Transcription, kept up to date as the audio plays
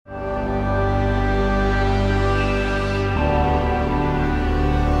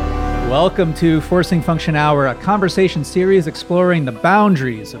Welcome to Forcing Function Hour, a conversation series exploring the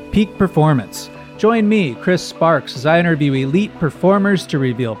boundaries of peak performance. Join me, Chris Sparks, as I interview elite performers to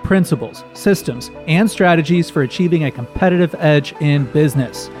reveal principles, systems, and strategies for achieving a competitive edge in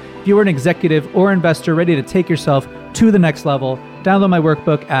business. If you are an executive or investor ready to take yourself to the next level, download my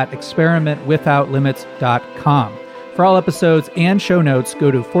workbook at experimentwithoutlimits.com. For all episodes and show notes, go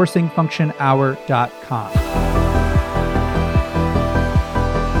to forcingfunctionhour.com.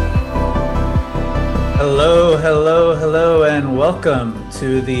 Hello, and welcome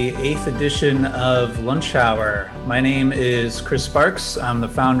to the 8th edition of Lunch Hour. My name is Chris Sparks. I'm the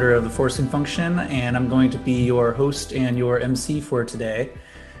founder of the Forcing Function, and I'm going to be your host and your MC for today.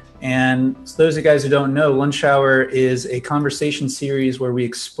 And so those of you guys who don't know, Lunch Hour is a conversation series where we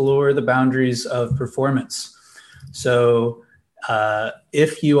explore the boundaries of performance. So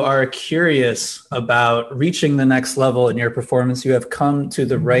if you are curious about reaching the next level in your performance, you have come to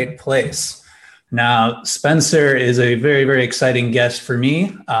the right place. Now, Spencer is a very, very exciting guest for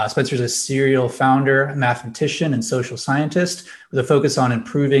me. Spencer is a serial founder, mathematician, and social scientist with a focus on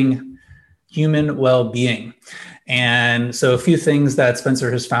improving human well-being. And so a few things that Spencer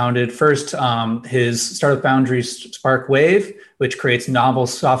has founded. First, his startup foundry, Spark Wave, which creates novel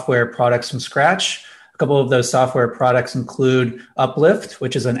software products from scratch. A couple of those software products include Uplift,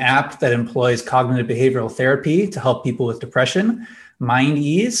 which is an app that employs cognitive behavioral therapy to help people with depression.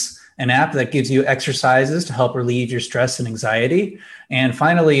 MindEase, an app that gives you exercises to help relieve your stress and anxiety. And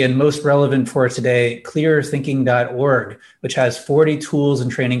finally, and most relevant for today, clearthinking.org, which has 40 tools and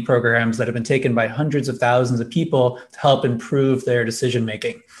training programs that have been taken by hundreds of thousands of people to help improve their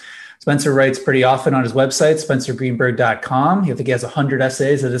decision-making. Spencer writes pretty often on his website, spencergreenberg.com. I think he has 100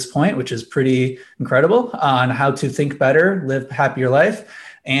 essays at this point, which is pretty incredible, on how to think better, live a happier life.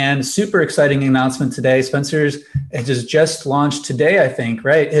 And super exciting announcement today. Spencer's has just launched today, I think,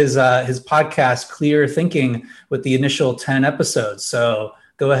 right? His podcast, Clear Thinking, with the initial 10 episodes. So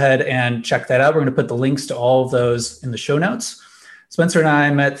go ahead and check that out. We're going to put the links to all of those in the show notes. Spencer and I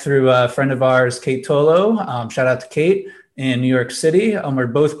met through a friend of ours, Kate Tolo. Shout out to Kate in New York City. We're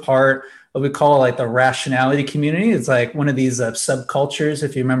both part what we call like the rationality community. It's like one of these subcultures.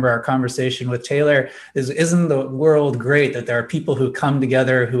 If you remember our conversation with Taylor, isn't the world great that there are people who come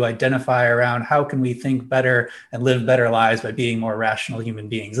together who identify around how can we think better and live better lives by being more rational human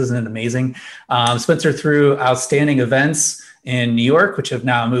beings? Isn't it amazing? Spencer threw outstanding events in New York, which have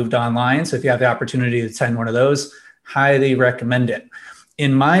now moved online. So if you have the opportunity to attend one of those, highly recommend it.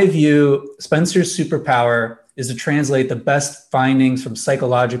 In my view, Spencer's superpower is to translate the best findings from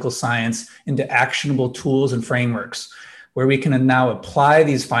psychological science into actionable tools and frameworks where we can now apply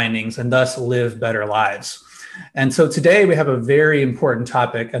these findings and thus live better lives. And so today we have a very important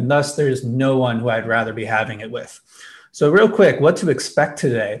topic, and thus there's no one who I'd rather be having it with. So real quick, what to expect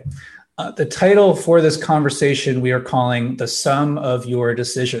today. The title for this conversation we are calling The Sum of Your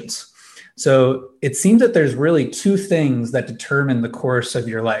Decisions. So it seems that there's really two things that determine the course of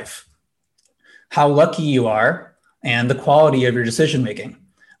your life: how lucky you are, and the quality of your decision-making.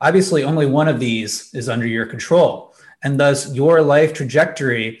 Obviously, only one of these is under your control, and thus your life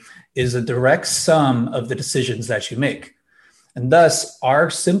trajectory is a direct sum of the decisions that you make. And thus, our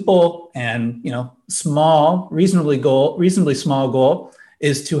simple and small, reasonably small goal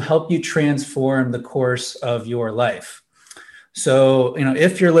is to help you transform the course of your life. So,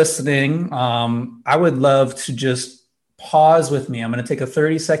 if you're listening, I would love to just pause with me. I'm going to take a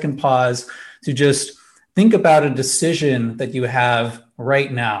 30-second pause to just think about a decision that you have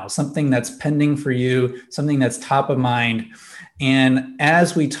right now, something that's pending for you, something that's top of mind. And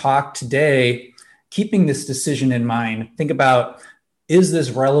as we talk today, keeping this decision in mind, think about, is this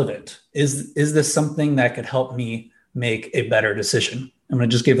relevant? Is this something that could help me make a better decision? I'm going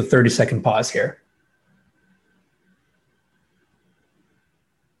to just give a 30-second pause here.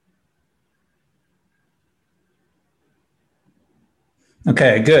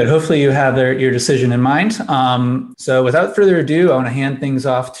 Okay, good. Hopefully you have your decision in mind. So without further ado, I want to hand things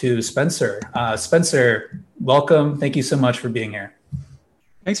off to Spencer. Spencer, welcome. Thank you so much for being here.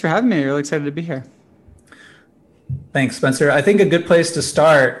 Thanks for having me. Really excited to be here. Thanks, Spencer. I think a good place to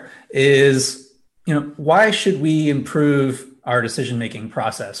start is, why should we improve our decision-making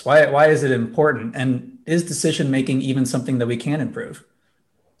process? Why is it important? And is decision-making even something that we can improve?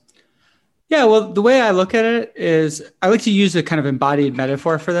 Yeah, well, the way I look at it is I like to use a kind of embodied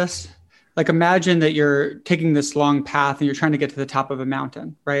metaphor for this. Like imagine that you're taking this long path and you're trying to get to the top of a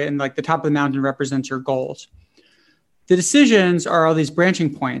mountain, right? And like the top of the mountain represents your goals. The decisions are all these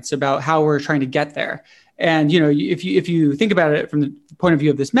branching points about how we're trying to get there. And, if you think about it from the point of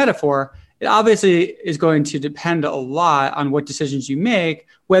view of this metaphor, it obviously is going to depend a lot on what decisions you make,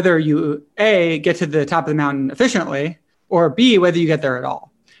 whether you A, get to the top of the mountain efficiently, or B, whether you get there at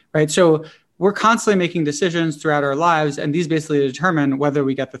all, right? So we're constantly making decisions throughout our lives, and these basically determine whether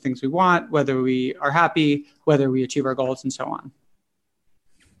we get the things we want, whether we are happy, whether we achieve our goals, and so on.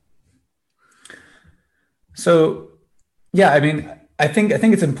 So, yeah, I mean, I think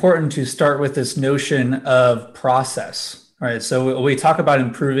it's important to start with this notion of process, right? So when we talk about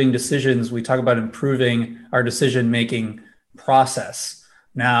improving decisions, we talk about improving our decision-making process.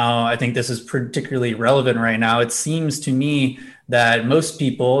 Now, I think this is particularly relevant right now. It seems to me that most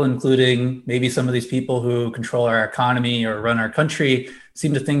people, including maybe some of these people who control our economy or run our country,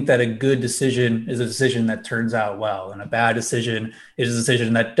 seem to think that a good decision is a decision that turns out well, and a bad decision is a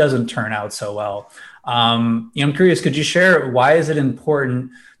decision that doesn't turn out so well. I'm curious, could you share why is it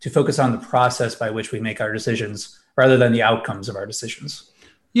important to focus on the process by which we make our decisions rather than the outcomes of our decisions?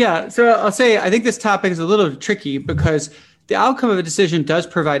 Yeah, so I'll say I think this topic is a little tricky because the outcome of a decision does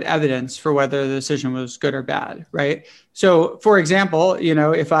provide evidence for whether the decision was good or bad, right? So, for example,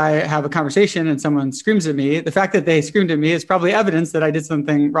 if I have a conversation and someone screams at me, the fact that they screamed at me is probably evidence that I did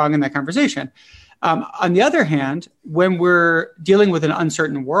something wrong in that conversation. On the other hand, when we're dealing with an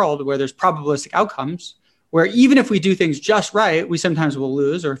uncertain world where there's probabilistic outcomes, where even if we do things just right, we sometimes will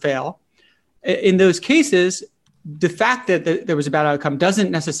lose or fail. In those cases, the fact that there was a bad outcome doesn't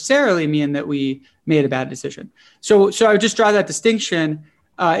necessarily mean that we made a bad decision. So I would just draw that distinction.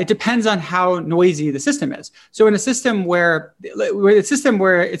 It depends on how noisy the system is. So in a system where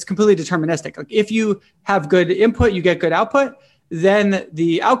it's completely deterministic, like if you have good input, you get good output, then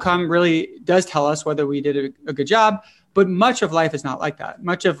the outcome really does tell us whether we did a good job. But much of life is not like that.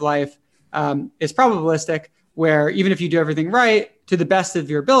 Much of life is probabilistic, where even if you do everything right to the best of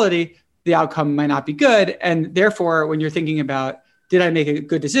your ability, the outcome might not be good. And therefore, when you're thinking about, did I make a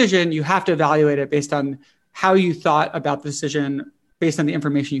good decision, you have to evaluate it based on how you thought about the decision, based on the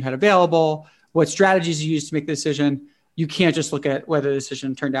information you had available, what strategies you used to make the decision. You can't just look at whether the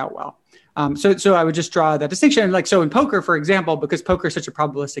decision turned out well. So I would just draw that distinction. So in poker, for example, because poker is such a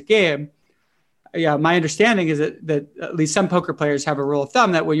probabilistic game, my understanding is that at least some poker players have a rule of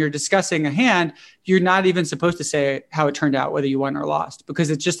thumb that when you're discussing a hand, you're not even supposed to say how it turned out, whether you won or lost, because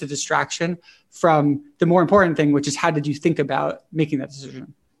it's just a distraction from the more important thing, which is how did you think about making that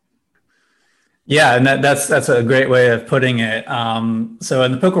decision? Yeah, and that's a great way of putting it. So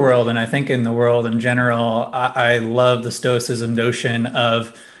in the poker world, and I think in the world in general, I love the Stoicism notion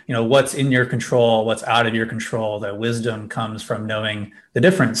of what's in your control, what's out of your control. That wisdom comes from knowing the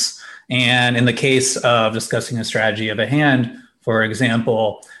difference. And in the case of discussing a strategy of a hand, for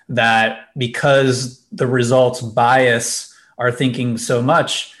example, that because the results bias our thinking so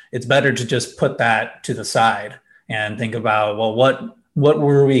much, it's better to just put that to the side and think about, well, what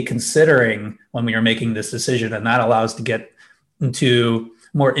were we considering when we were making this decision? And that allows to get into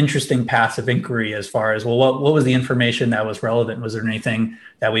more interesting paths of inquiry as far as, well, what was the information that was relevant? Was there anything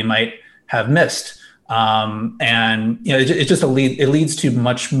that we might have missed? It leads to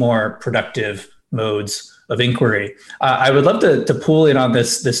much more productive modes of inquiry. I would love to pull in on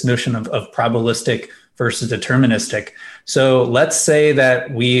this notion of probabilistic versus deterministic. So let's say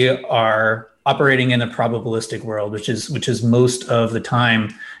that we are operating in a probabilistic world, which is most of the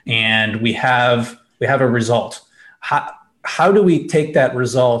time, and we have a result. How do we take that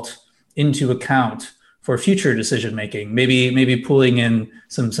result into account for future decision making? Maybe pulling in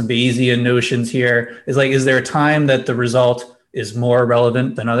some Bayesian notions here. Is there a time that the result is more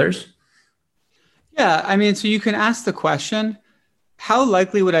relevant than others? Yeah, I mean, so you can ask the question, how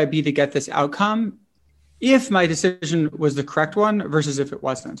likely would I be to get this outcome if my decision was the correct one versus if it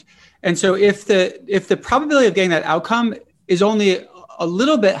wasn't? And so if the probability of getting that outcome is only a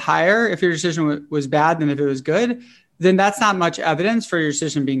little bit higher if your decision was bad than if it was good, then that's not much evidence for your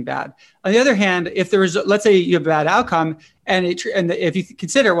decision being bad. On the other hand, if there was, let's say you have a bad outcome, and if you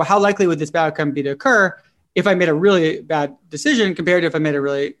consider, well, how likely would this bad outcome be to occur if I made a really bad decision compared to if I made a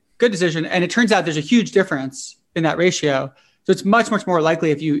really good decision? And it turns out there's a huge difference in that ratio. So it's much, much more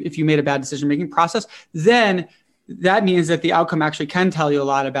likely if you made a bad decision-making process, then that means that the outcome actually can tell you a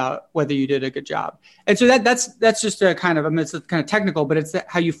lot about whether you did a good job. And so that's just a kind of, it's kind of technical, but it's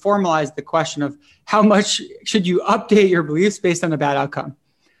how you formalize the question of how much should you update your beliefs based on a bad outcome,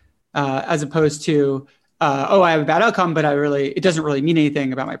 as opposed to, I have a bad outcome, but it doesn't really mean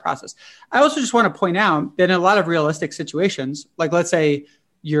anything about my process. I also just want to point out that in a lot of realistic situations, like let's say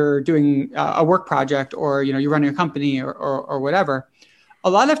you're doing a work project, or you're running a company or whatever, a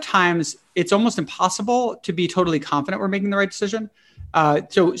lot of times it's almost impossible to be totally confident we're making the right decision.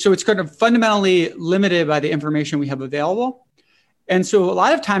 So it's kind of fundamentally limited by the information we have available. And so a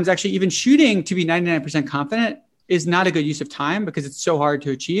lot of times actually even shooting to be 99% confident is not a good use of time because it's so hard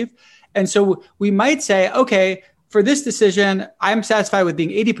to achieve. And so we might say, okay, for this decision, I'm satisfied with being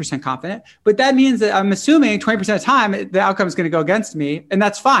 80% confident, but that means that I'm assuming 20% of the time the outcome is going to go against me, and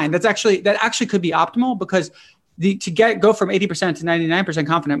that's fine. That actually could be optimal because go from 80% to 99%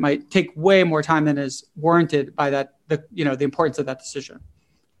 confident might take way more time than is warranted by the importance of that decision.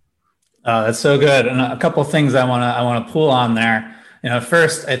 That's so good. And a couple of things I want to pull on there.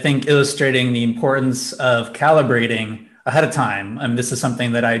 First, I think illustrating the importance of calibrating ahead of time. And this is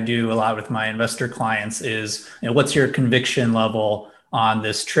something that I do a lot with my investor clients is, what's your conviction level on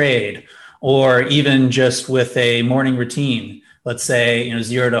this trade? Or even just with a morning routine, let's say,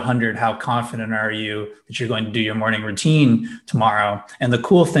 0 to 100, how confident are you that you're going to do your morning routine tomorrow? And the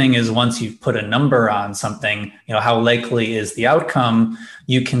cool thing is once you've put a number on something, how likely is the outcome,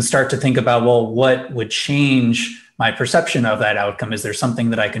 you can start to think about, well, what would change my perception of that outcome? Is there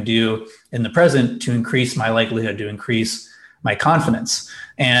something that I can do in the present to increase my likelihood, to increase my confidence?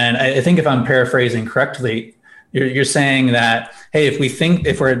 And I think if I'm paraphrasing correctly, you're saying that, hey, if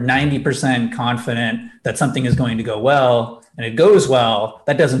we're 90% confident that something is going to go well and it goes well,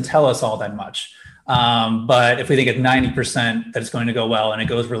 that doesn't tell us all that much. But if we think at 90% that it's going to go well and it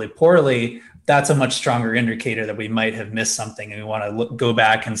goes really poorly, that's a much stronger indicator that we might have missed something, and we want to go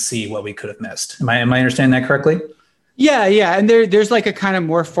back and see what we could have missed. Am I understanding that correctly? Yeah. And there's like a kind of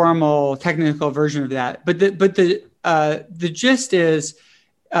more formal technical version of that. But the gist is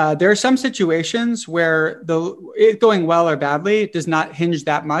there are some situations where it going well or badly does not hinge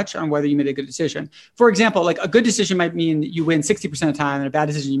that much on whether you made a good decision. For example, like a good decision might mean you win 60% of the time, and a bad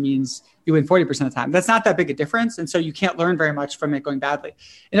decision means you win 40% of the time. That's not that big a difference. And so you can't learn very much from it going badly.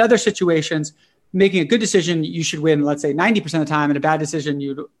 In other situations, making a good decision, you should win, let's say 90% of the time, and a bad decision,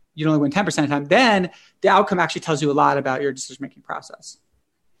 you'd only win 10% of the time. Then the outcome actually tells you a lot about your decision-making process.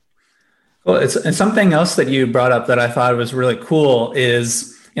 Well, it's something else that you brought up that I thought was really cool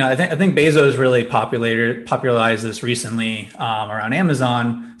is, I think Bezos really popularized this recently around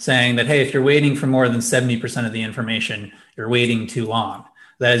Amazon, saying that, hey, if you're waiting for more than 70% of the information, you're waiting too long.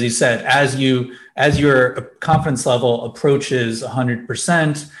 That, as you said, as your confidence level approaches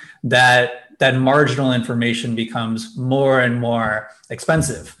 100%, that marginal information becomes more and more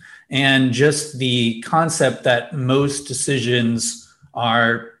expensive. And just the concept that most decisions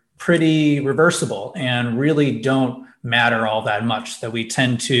are pretty reversible and really don't matter all that much, that we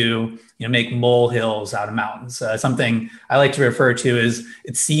tend to make molehills out of mountains. Something I like to refer to is,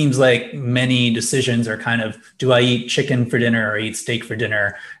 it seems like many decisions are kind of, do I eat chicken for dinner or eat steak for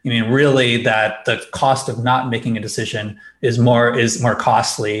dinner? Really that the cost of not making a decision is more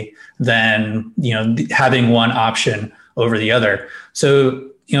costly than having one option over the other. So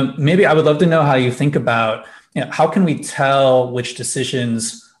maybe I would love to know how you think about how can we tell which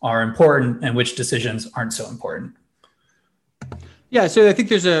decisions are important and which decisions aren't so important? Yeah, so I think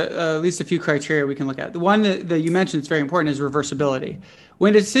there's at least a few criteria we can look at. The one that you mentioned is very important is reversibility.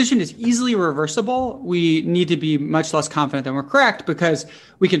 When a decision is easily reversible, we need to be much less confident that we're correct, because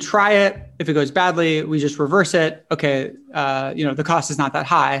we can try it. If it goes badly, we just reverse it. Okay, the cost is not that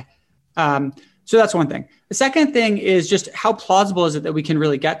high. So that's one thing. The second thing is just how plausible is it that we can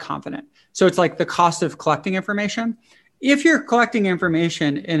really get confident? So it's like the cost of collecting information. If you're collecting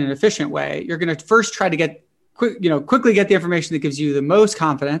information in an efficient way, you're going to first try to quickly get the information that gives you the most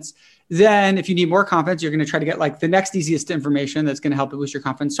confidence. Then if you need more confidence, you're going to try to get like the next easiest information that's going to help boost your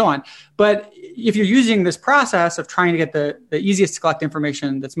confidence, so on. But if you're using this process of trying to get the easiest to collect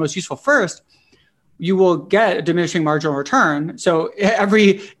information that's most useful first, you will get a diminishing marginal return. So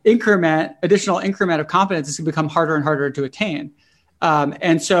every additional increment of confidence is going to become harder and harder to attain.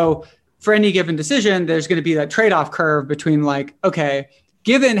 And so for any given decision, there's going to be that trade-off curve between like, okay,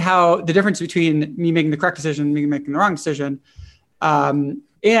 given how the difference between me making the correct decision and me making the wrong decision,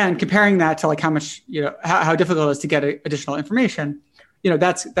 and comparing that to like how much, how difficult it is to get additional information,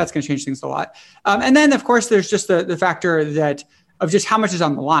 that's going to change things a lot. And then of course, there's just the factor of just how much is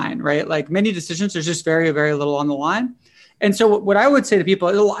on the line, right? Like many decisions, there's just very, very little on the line. And so what I would say to people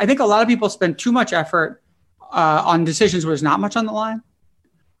is, I think a lot of people spend too much effort on decisions where there's not much on the line.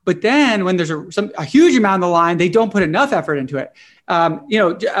 But then when there's a huge amount on the line, they don't put enough effort into it.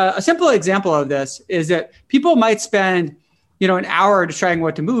 A simple example of this is that people might spend, an hour deciding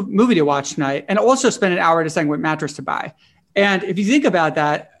what movie to watch tonight, and also spend an hour deciding what mattress to buy. And if you think about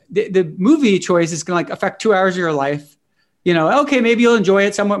that, the movie choice is going to affect 2 hours of your life. Okay, maybe you'll enjoy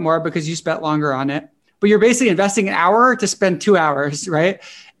it somewhat more because you spent longer on it, but you're basically investing an hour to spend 2 hours, right?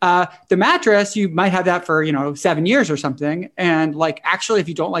 The mattress, you might have that for, 7 years or something. And like, actually, if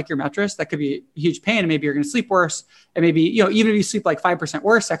you don't like your mattress, that could be a huge pain. And maybe you're going to sleep worse. And maybe, even if you sleep like 5%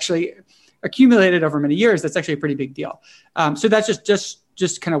 worse, actually accumulated over many years, that's actually a pretty big deal. So that's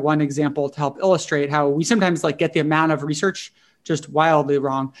just kind of one example to help illustrate how we sometimes like get the amount of research just wildly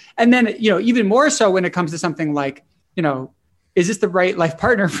wrong. And then, even more so when it comes to something like, is this the right life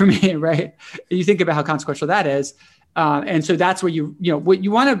partner for me? Right. You think about how consequential that is. And so that's what you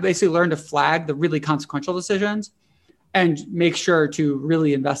want to basically learn to flag the really consequential decisions and make sure to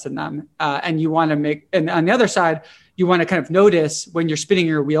really invest in them. And you want to and on the other side, you want to kind of notice when you're spinning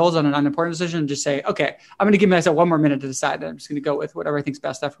your wheels on an unimportant decision and just say, okay, I'm going to give myself one more minute to decide. Then I'm just going to go with whatever I think's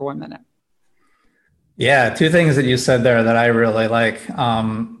best after 1 minute. Yeah, two things that you said there that I really like.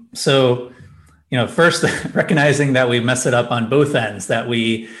 First, recognizing that we mess it up on both ends, that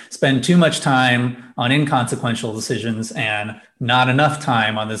we spend too much time on inconsequential decisions and not enough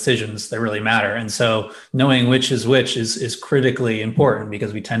time on decisions that really matter. And so knowing which is critically important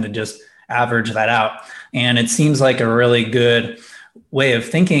because we tend to just average that out. And it seems like a really good way of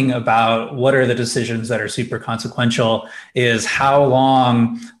thinking about what are the decisions that are super consequential is how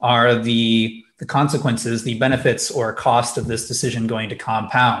long are the consequences, the benefits or cost of this decision going to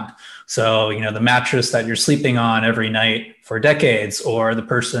compound. So, the mattress that you're sleeping on every night for decades, or the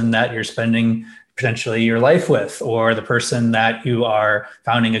person that you're spending potentially your life with, or the person that you are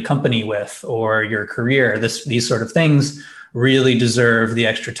founding a company with, or your career, these sort of things really deserve the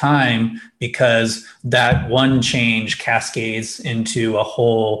extra time because that one change cascades into a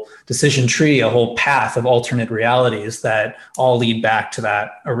whole decision tree, a whole path of alternate realities that all lead back to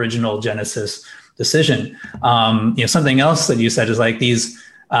that original Genesis decision. Something else that you said is like these,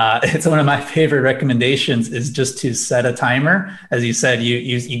 it's one of my favorite recommendations is just to set a timer. As you said,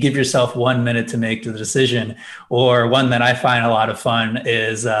 you give yourself 1 minute to make the decision. Or one that I find a lot of fun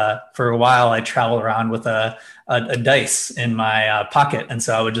is for a while I traveled around with a dice in my pocket. And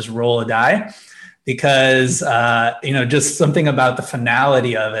so I would just roll a die because, just something about the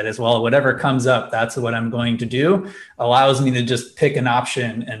finality of it as well. Whatever comes up, that's what I'm going to do, allows me to just pick an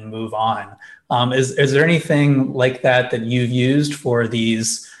option and move on. Is there anything like that you've used for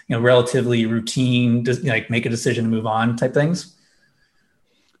these, relatively routine, like make a decision and move on type things?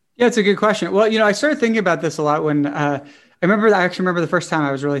 Yeah, it's a good question. Well, I started thinking about this a lot when I actually remember the first time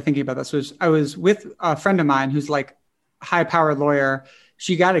I was really thinking about this I was with a friend of mine who's like a high-powered lawyer.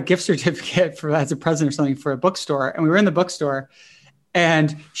 She got a gift certificate as a president or something for a bookstore. And we were in the bookstore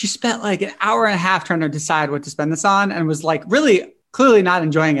and she spent like an hour and a half trying to decide what to spend this on and was like really clearly not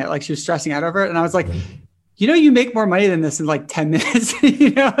enjoying it. Like she was stressing out over it. And I was like, you make more money than this in like 10 minutes.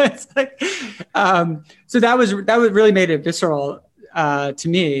 It's like, so that really made it visceral to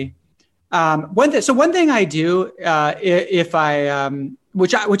me. One thing I do, if I,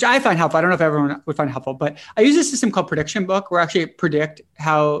 which I find helpful, I don't know if everyone would find helpful, but I use a system called Prediction Book where I actually predict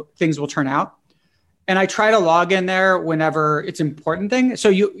how things will turn out. And I try to log in there whenever it's an important thing.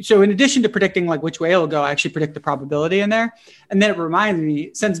 So in addition to predicting like which way it'll go, I actually predict the probability in there. And then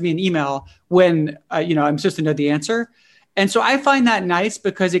it sends me an email when, I'm supposed to know the answer. And so I find that nice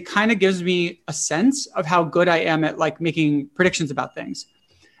because it kind of gives me a sense of how good I am at like making predictions about things.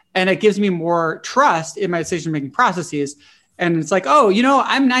 And it gives me more trust in my decision-making processes. And it's like,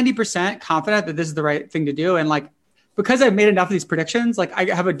 I'm 90% confident that this is the right thing to do. And like, because I've made enough of these predictions, like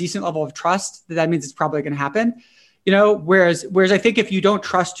I have a decent level of trust that means it's probably going to happen, whereas I think if you don't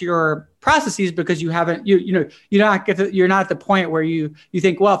trust your processes because you haven't, you're not at the point where you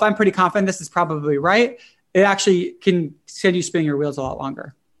think, well, if I'm pretty confident this is probably right, it actually can send you spinning your wheels a lot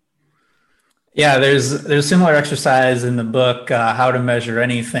longer. Yeah, there's similar exercise in the book, How to Measure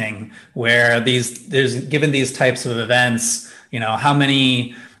Anything, where there's given these types of events, how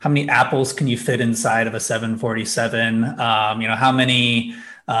many apples can you fit inside of a 747? How many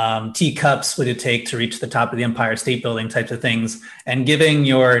teacups would it take to reach the top of the Empire State Building types of things, and giving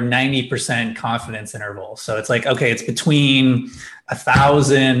your 90% confidence interval. So it's like, okay, it's between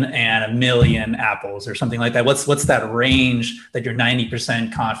 1,000 and 1,000,000 apples or something like that. What's that range that you're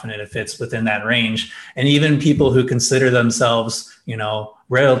 90% confident it fits within that range? And even people who consider themselves,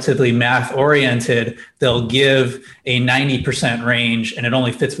 relatively math oriented, they'll give a 90% range and it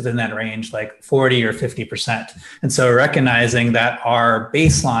only fits within that range like 40 or 50%. And so recognizing that our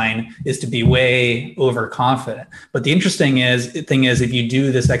baseline is to be way overconfident. But the interesting thing is if you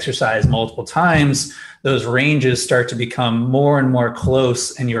do this exercise multiple times, those ranges start to become more and more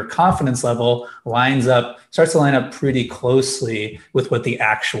close and your confidence level starts to line up pretty closely with what the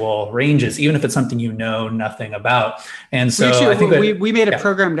actual range is, even if it's something nothing about. And so we made a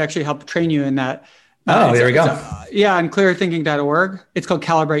program to actually help train you in that. Oh, there we go. On clearthinking.org. It's called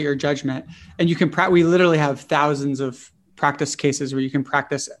Calibrate Your Judgment. And you can we literally have thousands of practice cases where you can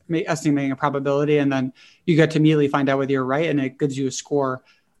practice estimating a probability, and then you get to immediately find out whether you're right, and it gives you a score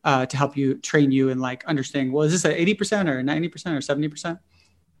to help you train you in like understanding, well, is this at 80% or 90% or 70%?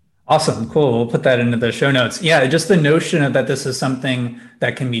 Awesome. Cool. We'll put that into the show notes. Yeah, just the notion of that this is something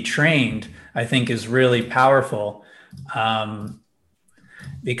that can be trained, I think, is really powerful,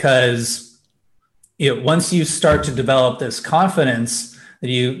 because once you start to develop this confidence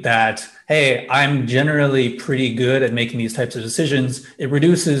that hey, I'm generally pretty good at making these types of decisions, it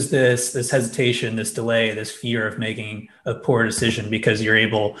reduces this hesitation, this delay, this fear of making a poor decision, because you're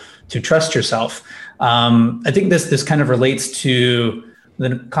able to trust yourself. I think this kind of relates to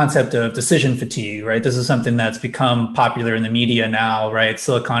the concept of decision fatigue, right? This is something that's become popular in the media now, right?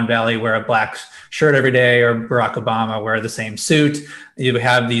 Silicon Valley wear a black shirt every day, or Barack Obama wear the same suit. You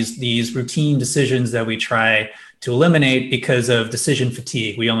have these routine decisions that we try to eliminate because of decision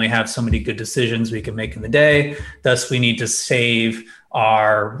fatigue. We only have so many good decisions we can make in the day. Thus, we need to save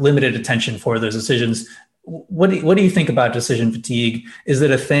our limited attention for those decisions. What do you think about decision fatigue? Is it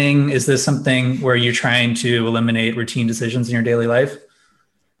a thing? Is this something where you're trying to eliminate routine decisions in your daily life?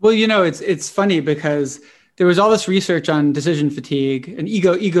 Well, it's funny because there was all this research on decision fatigue and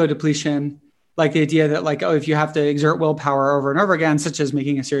ego depletion, like the idea that like, oh, if you have to exert willpower over and over again, such as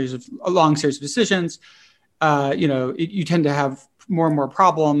making a long series of decisions, you tend to have more and more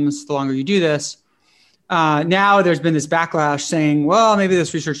problems the longer you do this. Now there's been this backlash saying, well, maybe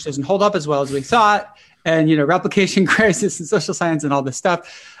this research doesn't hold up as well as we thought. And, replication crisis and social science and all this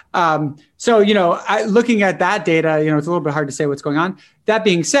stuff. Looking at that data, it's a little bit hard to say what's going on. That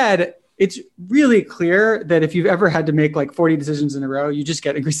being said, it's really clear that if you've ever had to make like 40 decisions in a row, you just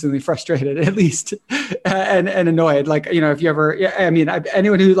get increasingly frustrated, at least, and annoyed. Like, if you ever,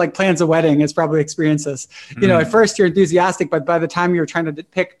 anyone who like plans a wedding has probably experienced this. At first you're enthusiastic, but by the time you're trying to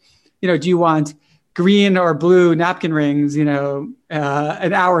pick, do you want green or blue napkin rings, an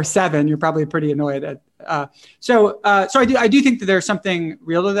hour 7, you're probably pretty annoyed at. So I do think that there's something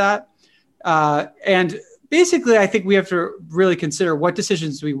real to that. And basically, I think we have to really consider what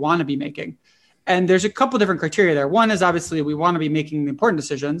decisions we want to be making. And there's a couple different criteria there. One is obviously we want to be making the important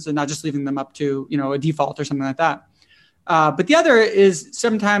decisions and not just leaving them up to, a default or something like that. But the other is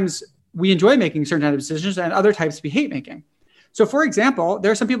sometimes we enjoy making certain types of decisions and other types we hate making. So for example,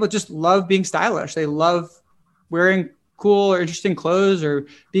 there are some people that just love being stylish. They love wearing cool or interesting clothes or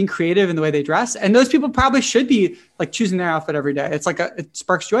being creative in the way they dress. And those people probably should be like choosing their outfit every day. It's like it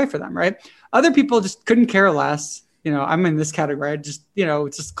sparks joy for them, right? Other people just couldn't care less. I'm in this category. It's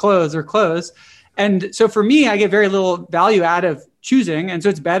just clothes or clothes. And so for me, I get very little value out of choosing. And so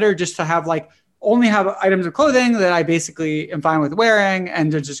it's better just to have only have items of clothing that I basically am fine with wearing,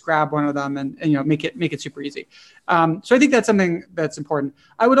 and to just grab one of them and make it super easy. So I think that's something that's important.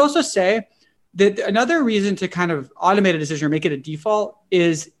 I would also say that another reason to kind of automate a decision or make it a default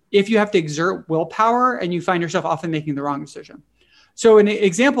is if you have to exert willpower and you find yourself often making the wrong decision. So an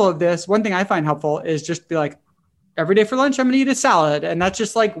example of this, one thing I find helpful is just be like, every day for lunch, I'm going to eat a salad. And that's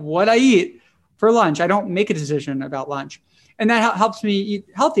just like what I eat for lunch. I don't make a decision about lunch. And that helps me eat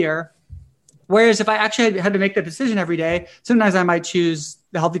healthier. Whereas if I actually had to make that decision every day, sometimes I might choose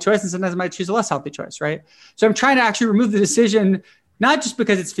the healthy choice and sometimes I might choose a less healthy choice, right? So I'm trying to actually remove the decision, not just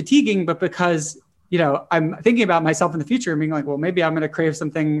because it's fatiguing, but because, I'm thinking about myself in the future and being like, well, maybe I'm going to crave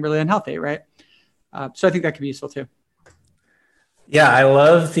something really unhealthy, right? So I think that could be useful too. Yeah, I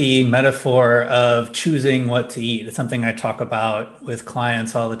love the metaphor of choosing what to eat. It's something I talk about with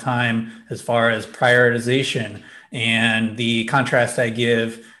clients all the time as far as prioritization. And the contrast I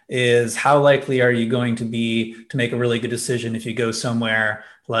give is how likely are you going to be to make a really good decision if you go somewhere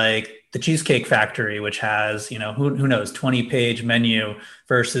like the Cheesecake Factory, which has, who knows, 20-page menu,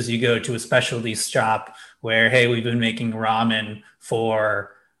 versus you go to a specialty shop where, hey, we've been making ramen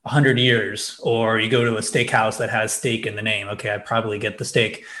for 100 years, or you go to a steakhouse that has steak in the name. Okay, I'd probably get the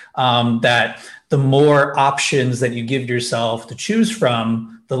steak. That the more options that you give yourself to choose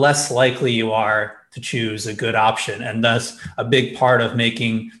from, the less likely you are to choose a good option. And thus, a big part of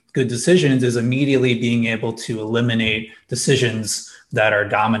making good decisions is immediately being able to eliminate decisions that are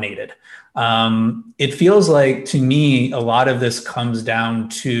dominated. It feels like, to me, a lot of this comes down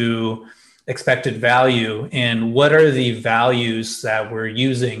to expected value and what are the values that we're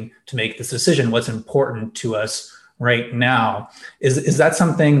using to make this decision, what's important to us right now. Is that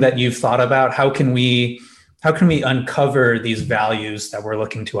something that you've thought about? How can we uncover these values that we're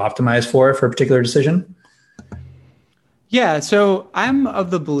looking to optimize for a particular decision? Yeah, so I'm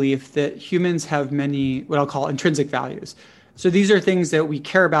of the belief that humans have many, what I'll call intrinsic values. So these are things that we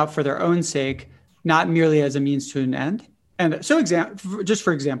care about for their own sake, not merely as a means to an end. And so just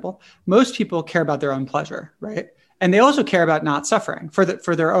for example, most people care about their own pleasure, right? And they also care about not suffering for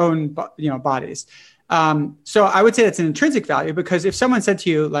their own, bodies. So I would say that's an intrinsic value, because if someone said to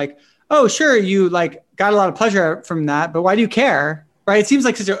you like, oh, sure, you like got a lot of pleasure from that, but why do you care? Right? It seems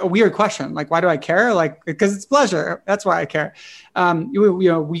like such a weird question. Like, why do I care? Like, because it's pleasure. That's why I care.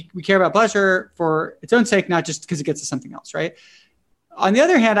 We care about pleasure for its own sake, not just because it gets us something else, right? On the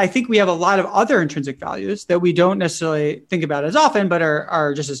other hand, I think we have a lot of other intrinsic values that we don't necessarily think about as often, but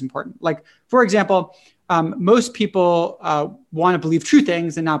are just as important. Like, for example, most people want to believe true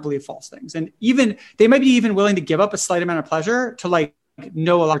things and not believe false things. And even they might be even willing to give up a slight amount of pleasure to like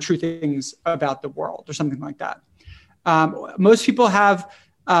know a lot of true things about the world or something like that. Most people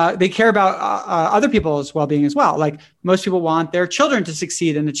they care about other people's well-being as well. Like most people want their children to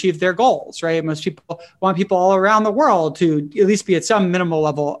succeed and achieve their goals, right? Most people want people all around the world to at least be at some minimal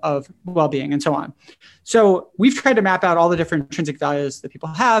level of well-being and so on. So we've tried to map out all the different intrinsic values that people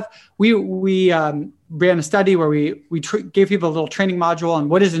have. We ran a study where we gave people a little training module on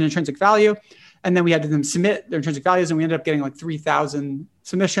what is an intrinsic value. And then we had them submit their intrinsic values, and we ended up getting like 3,000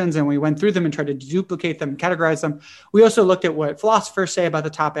 submissions, and we went through them and tried to duplicate them and categorize them. We also looked at what philosophers say about the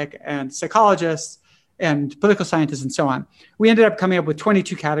topic and psychologists and political scientists and so on. We ended up coming up with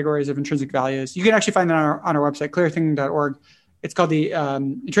 22 categories of intrinsic values. You can actually find that on our website, clearthinking.org. It's called the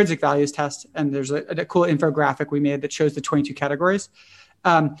intrinsic values test, and there's a cool infographic we made that shows the 22 categories.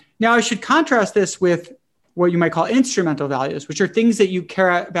 Now, I should contrast this with what you might call instrumental values, which are things that you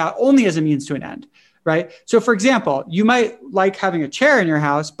care about only as a means to an end, right? So for example, you might like having a chair in your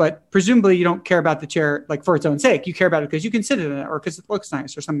house, but presumably you don't care about the chair like for its own sake. You care about it because you can sit in it or because it looks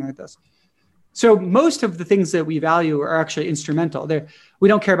nice or something like this. So most of the things that we value are actually instrumental. We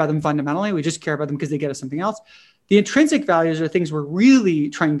don't care about them fundamentally. We just care about them because they get us something else. The intrinsic values are things we're really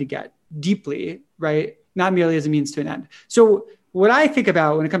trying to get deeply, right? Not merely as a means to an end. So what I think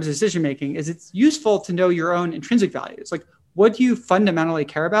about when it comes to decision-making is it's useful to know your own intrinsic values. Like, what do you fundamentally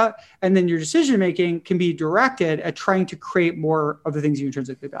care about? And then your decision-making can be directed at trying to create more of the things you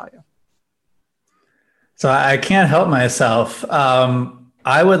intrinsically value. So I can't help myself.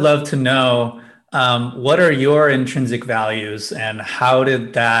 I would love to know, what are your intrinsic values and how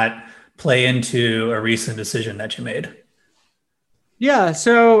did that play into a recent decision that you made? Yeah,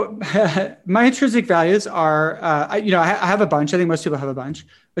 so my intrinsic values are, I have a bunch. I think most people have a bunch,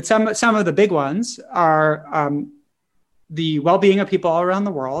 but some of the big ones are the well-being of people all around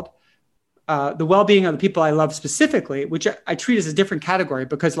the world, the well-being of the people I love specifically, which I treat as a different category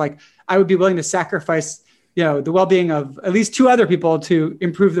because, like, I would be willing to sacrifice, the well-being of at least two other people to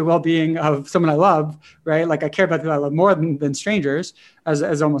improve the well-being of someone I love, right? Like, I care about people I love more than strangers,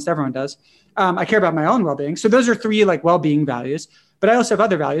 as almost everyone does. I care about my own well-being. So those are three like well-being values. But I also have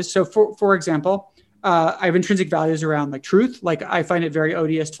other values. So for example, I have intrinsic values around like truth. Like I find it very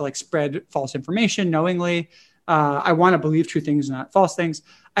odious to like spread false information knowingly. I want to believe true things, not false things.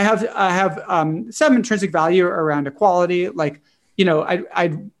 I have some intrinsic value around equality. Like,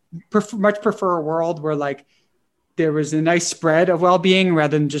 I'd much prefer a world where like there was a nice spread of well-being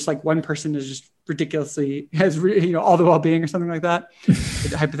rather than just like one person is just ridiculously has all the well-being or something like that.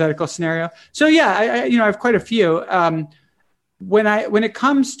 A hypothetical scenario. So yeah, I have quite a few. When it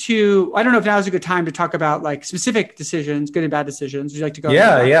comes to, I don't know if now is a good time to talk about like specific decisions, good and bad decisions. Would you like to go?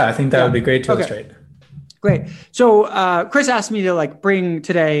 Yeah. I think that would be great to illustrate. Great. So Chris asked me to like bring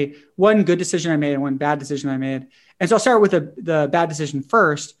today one good decision I made and one bad decision I made. And so I'll start with the bad decision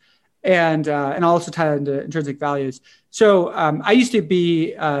first, and I'll also tie it into intrinsic values. So I used to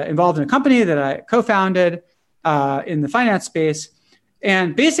be involved in a company that I co-founded in the finance space.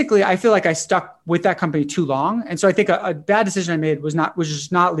 And basically, I feel like I stuck with that company too long. And so I think a bad decision I made was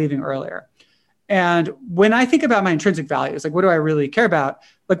just not leaving earlier. And when I think about my intrinsic values, like what do I really care about?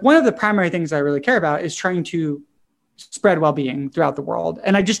 Like one of the primary things I really care about is trying to spread well-being throughout the world.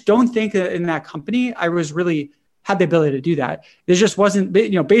 And I just don't think that in that company, I was really had the ability to do that. It just wasn't,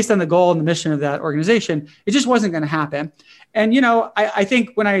 based on the goal and the mission of that organization, it just wasn't going to happen. And, I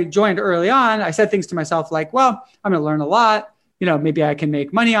think when I joined early on, I said things to myself like, well, I'm going to learn a lot. Maybe I can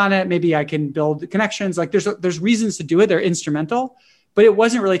make money on it. Maybe I can build connections. Like there's reasons to do it. They're instrumental, but it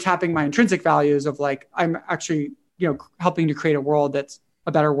wasn't really tapping my intrinsic values of like, I'm actually, helping to create a world that's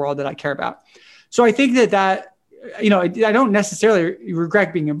a better world that I care about. So I think that, I don't necessarily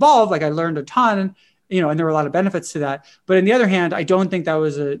regret being involved. Like I learned a ton, and there were a lot of benefits to that. But on the other hand, I don't think that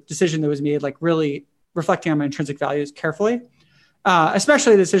was a decision that was made like really reflecting on my intrinsic values carefully,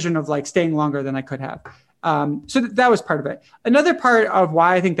 especially the decision of like staying longer than I could have. So that was part of it. Another part of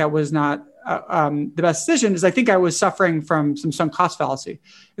why I think that was not the best decision is I think I was suffering from some sunk cost fallacy.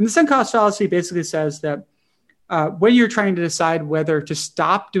 And the sunk cost fallacy basically says that when you're trying to decide whether to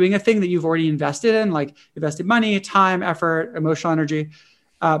stop doing a thing that you've already invested in, like invested money, time, effort, emotional energy,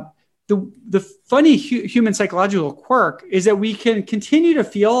 the funny human psychological quirk is that we can continue to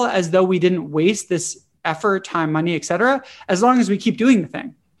feel as though we didn't waste this effort, time, money, et cetera, as long as we keep doing the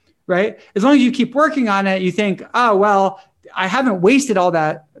thing, right? As long as you keep working on it, you think, oh, well, I haven't wasted all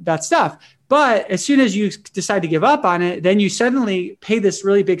that stuff. But as soon as you decide to give up on it, then you suddenly pay this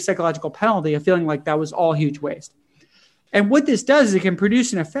really big psychological penalty of feeling like that was all huge waste. And what this does is it can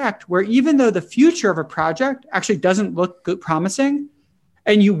produce an effect where even though the future of a project actually doesn't look good, promising,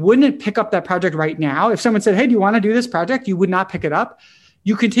 and you wouldn't pick up that project right now, if someone said, hey, do you want to do this project? You would not pick it up.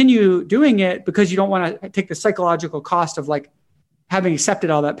 You continue doing it because you don't want to take the psychological cost of like having accepted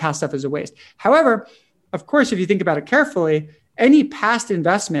all that past stuff as a waste. However, of course, if you think about it carefully, any past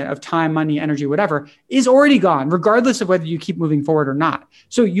investment of time, money, energy, whatever, is already gone, regardless of whether you keep moving forward or not.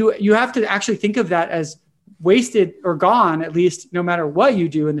 So you have to actually think of that as wasted or gone, at least no matter what you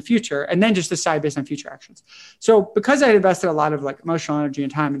do in the future, and then just decide based on future actions. So because I invested a lot of like emotional energy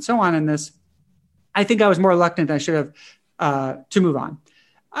and time and so on in this, I think I was more reluctant than I should have to move on.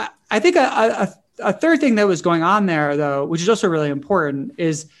 I think a third thing that was going on there, though, which is also really important,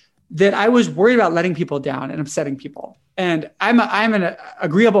 is that I was worried about letting people down and upsetting people. And I'm an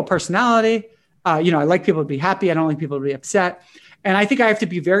agreeable personality. I like people to be happy. I don't like people to be upset. And I think I have to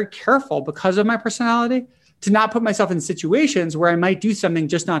be very careful because of my personality to not put myself in situations where I might do something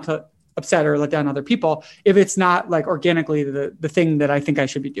just not to upset or let down other people if it's not like organically the thing that I think I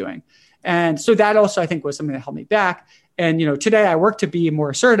should be doing. And so that also, I think, was something that held me back. And, today I work to be more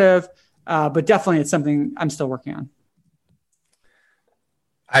assertive, but definitely it's something I'm still working on.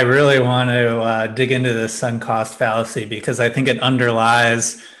 I really want to dig into the sunk cost fallacy because I think it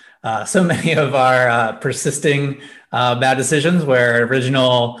underlies so many of our persisting bad decisions where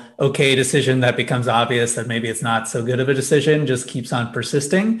original okay decision that becomes obvious that maybe it's not so good of a decision just keeps on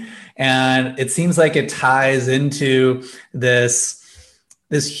persisting. And it seems like it ties into this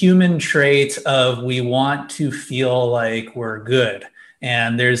human trait of we want to feel like we're good.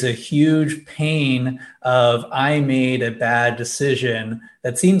 And there's a huge pain of I made a bad decision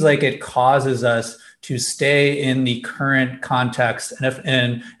that seems like it causes us to stay in the current context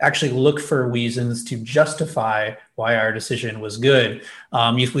and actually look for reasons to justify why our decision was good.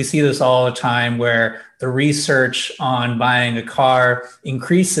 We see this all the time where the research on buying a car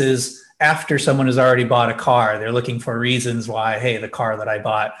increases after someone has already bought a car. They're looking for reasons why, hey, the car that I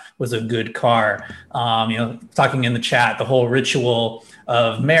bought was a good car. Talking in the chat, the whole ritual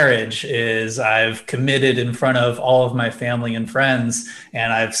of marriage is I've committed in front of all of my family and friends,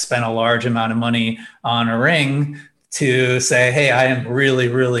 and I've spent a large amount of money on a ring to say, hey, I am really,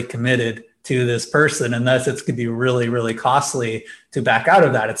 really committed to this person. And thus it's going to be really, really costly to back out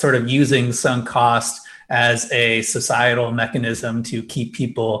of that. It's sort of using sunk cost as a societal mechanism to keep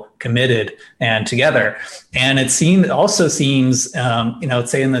people committed and together. And it also seems,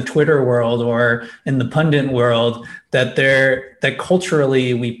 say in the Twitter world or in the pundit world, that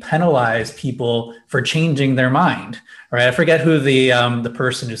culturally we penalize people for changing their mind, right? I forget who the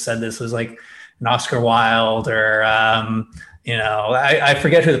person who said this was, like an Oscar Wilde or, I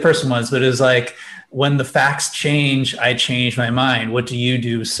forget who the person was, but it was like, when the facts change, I change my mind. What do you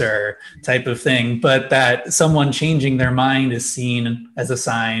do, sir? Type of thing. But that someone changing their mind is seen as a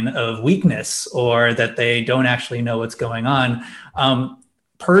sign of weakness or that they don't actually know what's going on.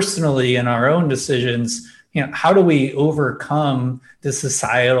 Personally, in our own decisions, how do we overcome the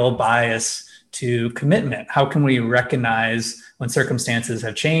societal bias to commitment? How can we recognize when circumstances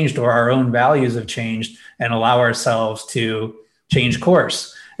have changed or our own values have changed and allow ourselves to change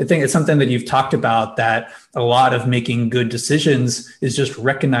course? I think it's something that you've talked about, that a lot of making good decisions is just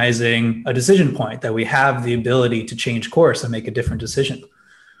recognizing a decision point, that we have the ability to change course and make a different decision.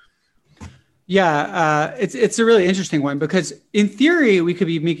 Yeah, it's a really interesting one because in theory, we could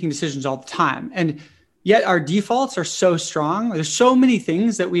be making decisions all the time. And yet our defaults are so strong. There's so many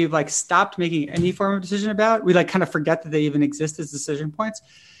things that we've like stopped making any form of decision about. We like kind of forget that they even exist as decision points.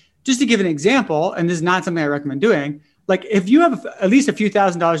 Just to give an example, and this is not something I recommend doing, like if you have at least a few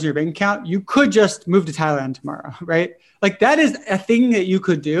 $1,000s in your bank account, you could just move to Thailand tomorrow, right? Like that is a thing that you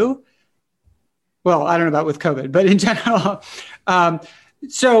could do. Well, I don't know about with COVID, but in general.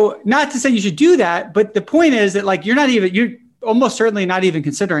 So not to say you should do that, but the point is that like you're almost certainly not even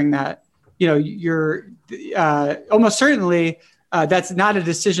considering that, you're almost certainly that's not a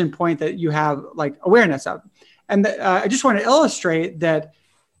decision point that you have like awareness of. And I just want to illustrate that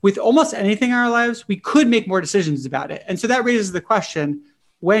with almost anything in our lives, we could make more decisions about it. And so that raises the question,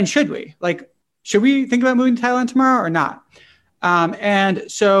 when should we? Like, should we think about moving to Thailand tomorrow or not? And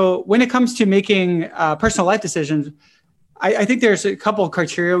so when it comes to making personal life decisions, I think there's a couple of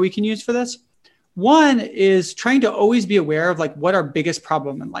criteria we can use for this. One is trying to always be aware of like what our biggest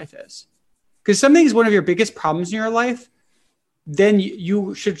problem in life is. Because something is one of your biggest problems in your life, then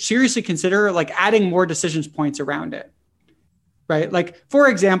you should seriously consider like adding more decisions points around it, right? Like, for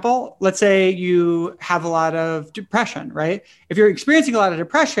example, let's say you have a lot of depression, right? If you're experiencing a lot of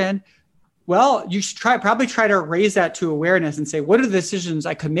depression, well, you should probably try to raise that to awareness and say, what are the decisions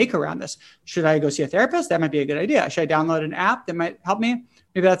I could make around this? Should I go see a therapist? That might be a good idea. Should I download an app that might help me?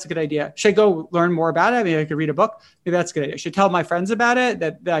 Maybe that's a good idea. Should I go learn more about it? Maybe I could read a book. Maybe that's a good idea. Should I tell my friends about it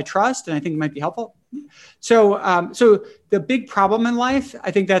that I trust and I think might be helpful? So the big problem in life,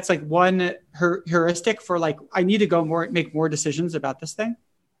 I think that's like one heuristic for like, I need to make more decisions about this thing.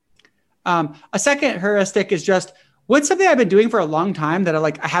 A second heuristic is just, what's something I've been doing for a long time that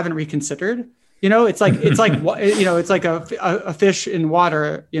I haven't reconsidered? It's like a fish in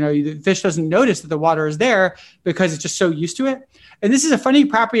water. The fish doesn't notice that the water is there because it's just so used to it. And this is a funny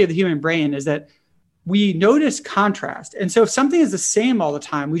property of the human brain, is that we notice contrast. And so if something is the same all the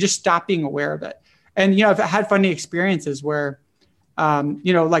time, we just stop being aware of it. And I've had funny experiences where,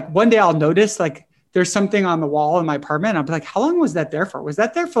 like one day I'll notice like there's something on the wall in my apartment. I'll be like, how long was that there for? Was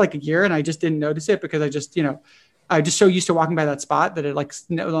that there for like a year? And I just didn't notice it because I just, I'm just so used to walking by that spot that it like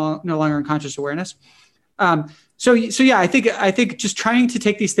no longer in conscious awareness. So yeah, I think just trying to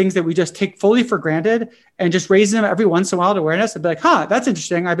take these things that we just take fully for granted and just raise them every once in a while to awareness and be like, that's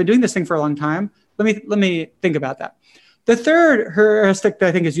interesting. I've been doing this thing for a long time. Let me think about that. The third heuristic that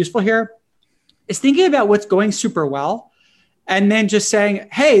I think is useful here is thinking about what's going super well, and then just saying,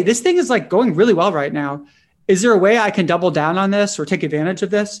 hey, this thing is like going really well right now. Is there a way I can double down on this or take advantage of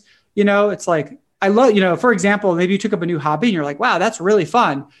this? It's like, I love, for example, maybe you took up a new hobby and you're like, wow, that's really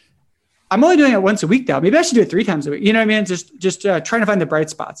fun. I'm only doing it once a week now. Maybe I should do it 3 times a week. You know what I mean? Just trying to find the bright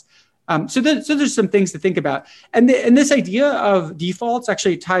spots. So there's some things to think about. And this idea of defaults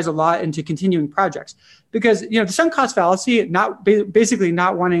actually ties a lot into continuing projects, because, the sunk cost fallacy, basically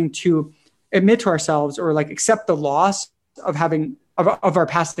not wanting to admit to ourselves or like accept the loss of our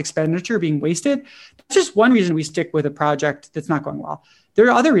past expenditure being wasted. That's just one reason we stick with a project that's not going well. There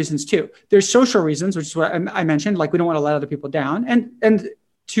are other reasons too. There's social reasons, which is what I mentioned, like we don't want to let other people down. And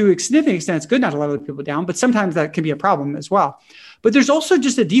to a significant extent, it's good not to let other people down, but sometimes that can be a problem as well. But there's also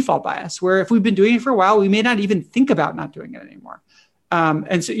just a default bias where if we've been doing it for a while, we may not even think about not doing it anymore.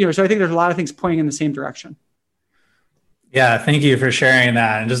 And so, so I think there's a lot of things pointing in the same direction. Yeah, thank you for sharing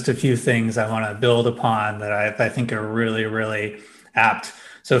that. And just a few things I want to build upon that I think are really, really apt.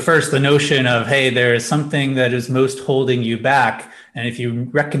 So first, the notion of, hey, there is something that is most holding you back. And if you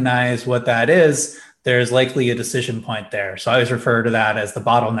recognize what that is, there's likely a decision point there. So I always refer to that as the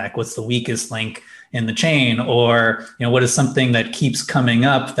bottleneck. What's the weakest link in the chain? Or, what is something that keeps coming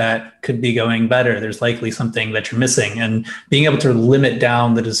up that could be going better? There's likely something that you're missing. And being able to limit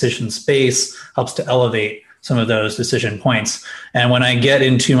down the decision space helps to elevate some of those decision points. And when I get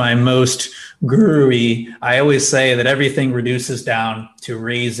into my most guru-y, I always say that everything reduces down to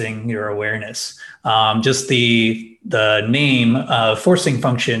raising your awareness. Just the name forcing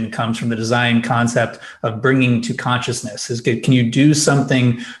function comes from the design concept of bringing to consciousness. Can you do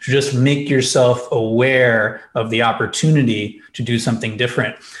something to just make yourself aware of the opportunity to do something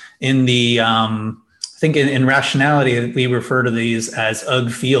different? In the, I think in rationality, we refer to these as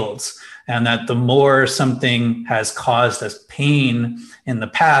UG fields. And that the more something has caused us pain in the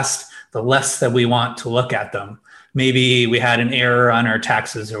past, the less that we want to look at them. Maybe we had an error on our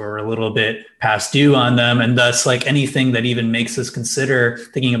taxes or we're a little bit past due on them. And thus, like anything that even makes us consider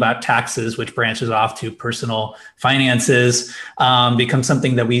thinking about taxes, which branches off to personal finances, becomes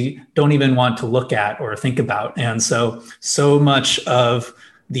something that we don't even want to look at or think about. And so much of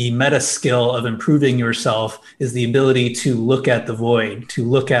the meta skill of improving yourself is the ability to look at the void, to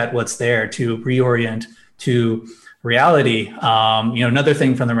look at what's there, to reorient to reality. Another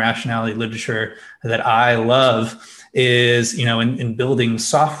thing from the rationality literature that I love is, in building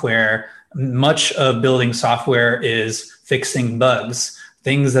software, much of building software is fixing bugs,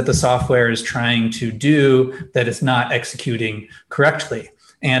 things that the software is trying to do that is not executing correctly.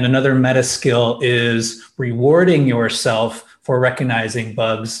 And another meta skill is rewarding yourself for recognizing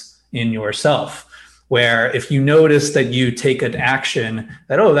bugs in yourself, where if you notice that you take an action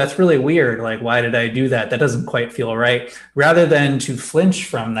that, that's really weird, like, why did I do that? That doesn't quite feel right. Rather than to flinch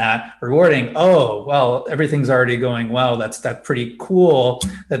from that, rewarding, well, everything's already going well. That's pretty cool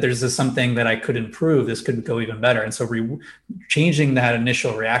that there's something that I could improve. This could go even better. And so changing that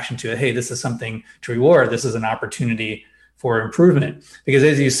initial reaction to, hey, this is something to reward. This is an opportunity for improvement. Because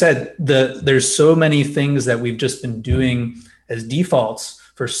as you said, there's so many things that we've just been doing as defaults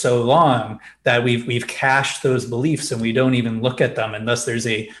for so long that we've cached those beliefs and we don't even look at them. And thus there's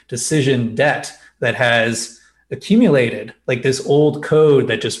a decision debt that has accumulated, like this old code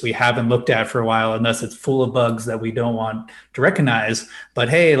that just we haven't looked at for a while, and thus it's full of bugs that we don't want to recognize. But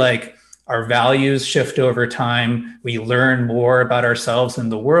hey, like our values shift over time. We learn more about ourselves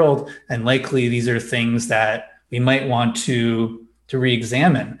and the world, and likely these are things that we might want to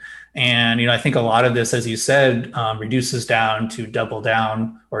re-examine. And I think a lot of this, as you said, reduces down to double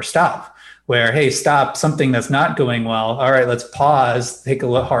down or stop. Where, hey, stop, something that's not going well. All right, let's pause, take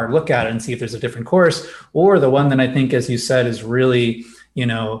a hard look at it and see if there's a different course. Or the one that I think, as you said, is really,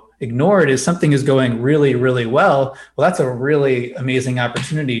 ignored is something is going really, really well. Well, that's a really amazing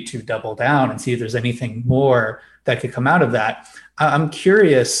opportunity to double down and see if there's anything more that could come out of that. I'm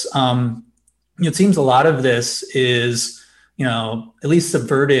curious, it seems a lot of this is, at least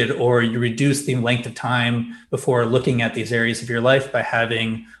subverted, or you reduce the length of time before looking at these areas of your life by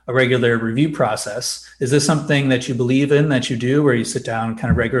having a regular review process. Is this something that you believe in, that you do, where you sit down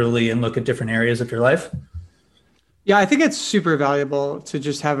kind of regularly and look at different areas of your life? Yeah, I think it's super valuable to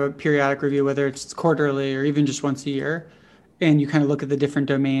just have a periodic review, whether it's quarterly or even just once a year. And you kind of look at the different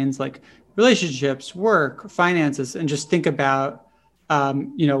domains like relationships, work, finances, and just think about,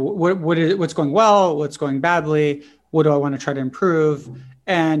 what's going well, what's going badly, what do I want to try to improve?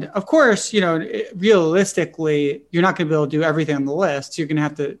 And of course, realistically, you're not going to be able to do everything on the list. So you're going to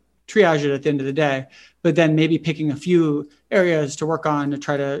have to triage it at the end of the day, but then maybe picking a few areas to work on to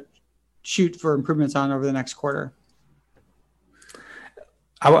try to shoot for improvements on over the next quarter.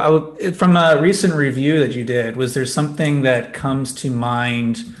 From a recent review that you did, was there something that comes to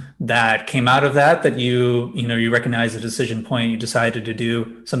mind that came out of that you recognize a decision point, you decided to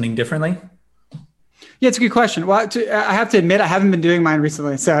do something differently? Yeah, it's a good question. Well, I have to admit, I haven't been doing mine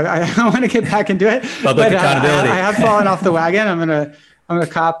recently, so I want to get back into it. Public accountability. I have fallen off the wagon. I'm gonna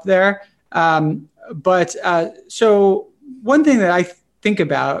cop there. So one thing that I think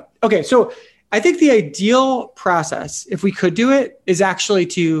about. Okay, so I think the ideal process, if we could do it, is actually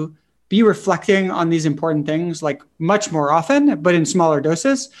to be reflecting on these important things like much more often, but in smaller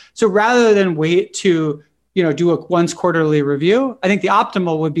doses. So rather than wait to do a once quarterly review, I think the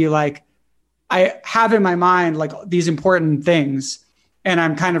optimal would be like, I have in my mind like these important things, and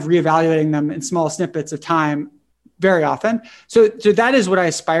I'm kind of reevaluating them in small snippets of time very often. So that is what I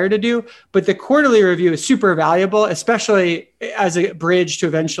aspire to do. But the quarterly review is super valuable, especially as a bridge to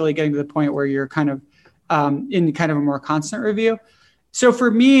eventually getting to the point where you're kind of in kind of a more constant review. So for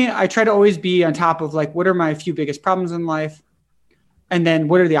me, I try to always be on top of like, what are my few biggest problems in life? And then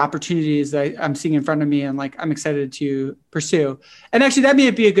what are the opportunities that I'm seeing in front of me and like I'm excited to pursue? And actually that may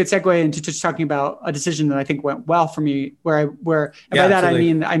be a good segue into just talking about a decision that I think went well for me, by that absolutely. I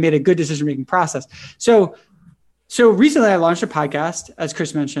mean I made a good decision-making process. So recently I launched a podcast, as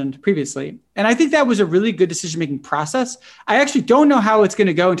Chris mentioned previously, and I think that was a really good decision-making process. I actually don't know how it's going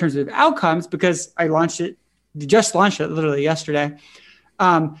to go in terms of outcomes because I just launched it literally yesterday.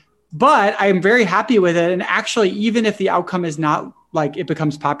 But I'm very happy with it. And actually, even if the outcome is not like it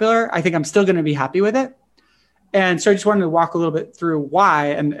becomes popular, I think I'm still going to be happy with it. And so I just wanted to walk a little bit through why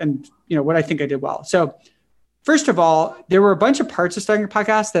and what I think I did well. So first of all, there were a bunch of parts of starting a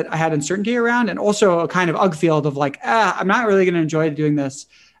podcast that I had uncertainty around, and also a kind of ugh field of like, I'm not really going to enjoy doing this.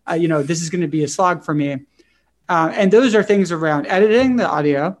 This is going to be a slog for me. And those are things around editing the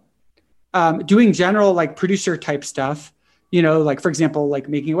audio, doing general like producer type stuff, like for example, like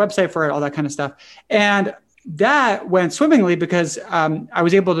making a website for it, all that kind of stuff. And that went swimmingly because I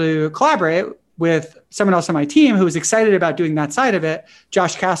was able to collaborate with someone else on my team who was excited about doing that side of it,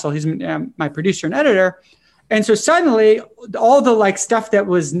 Josh Castle. He's my producer and editor. And so suddenly all the like stuff that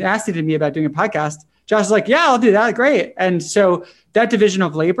was nasty to me about doing a podcast, Josh was like, yeah, I'll do that. Great. And so that division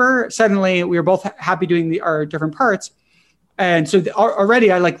of labor, suddenly we were both happy doing our different parts. And so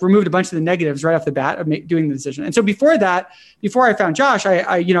already I like removed a bunch of the negatives right off the bat of doing the decision. And so before I found Josh,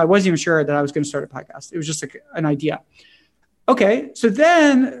 I wasn't even sure that I was going to start a podcast. It was just like an idea. Okay. So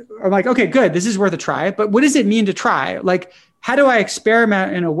then I'm like, okay, good. This is worth a try. But what does it mean to try? Like, how do I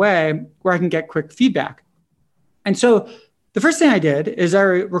experiment in a way where I can get quick feedback? And so the first thing I did is I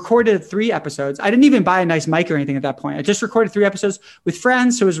recorded 3 episodes. I didn't even buy a nice mic or anything at that point. I just recorded 3 episodes with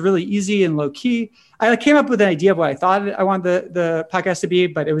friends. So it was really easy and low key. I came up with an idea of what I thought I wanted the podcast to be,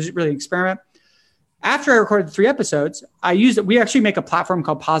 but it was really an experiment. After I recorded 3 episodes, we actually make a platform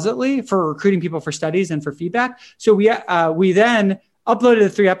called Positly for recruiting people for studies and for feedback. So we then uploaded the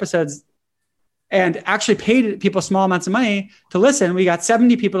 3 episodes and actually paid people small amounts of money to listen. We got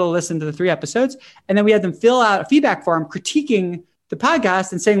 70 people to listen to the 3 episodes. And then we had them fill out a feedback form critiquing the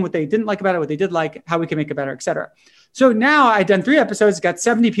podcast and saying what they didn't like about it, what they did like, how we can make it better, et cetera. So now I'd done 3 episodes, got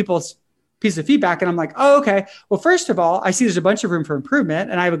 70 people's pieces of feedback. And I'm like, oh, okay. Well, first of all, I see there's a bunch of room for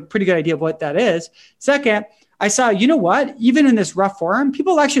improvement and I have a pretty good idea of what that is. Second, I saw, you know what, even in this rough forum,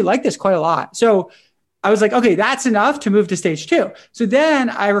 people actually like this quite a lot. So I was like, okay, that's enough to move to stage 2. So then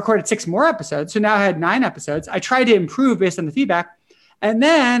I recorded 6 more episodes. So now I had 9 episodes. I tried to improve based on the feedback. And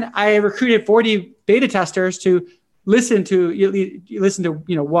then I recruited 40 beta testers to listen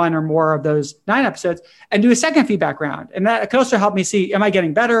to 1 or more of those 9 episodes and do a second feedback round. And that could also help me see, am I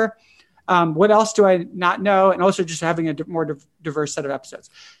getting better? What else do I not know? And also just having a more diverse set of episodes.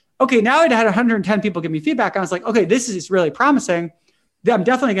 Okay, now I'd had 110 people give me feedback. I was like, okay, this is really promising. I'm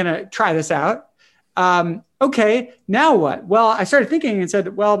definitely going to try this out. Okay, now what? Well, I started thinking and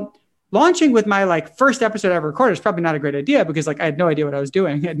said, well, launching with my first episode I ever recorded is probably not a great idea because I had no idea what I was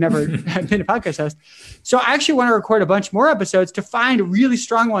doing. I'd never been a podcast host. So I actually want to record a bunch more episodes to find really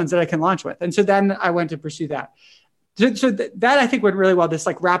strong ones that I can launch with. And so then I went to pursue that. So that I think went really well, this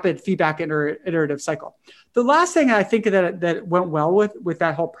rapid feedback iterative cycle. The last thing I think that went well with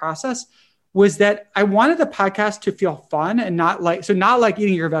that whole process was that I wanted the podcast to feel fun and not like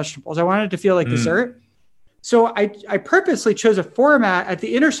eating your vegetables. I wanted it to feel like dessert. So I purposely chose a format at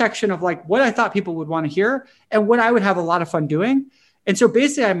the intersection of what I thought people would want to hear and what I would have a lot of fun doing. And so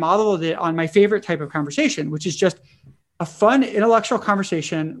basically I modeled it on my favorite type of conversation, which is just a fun intellectual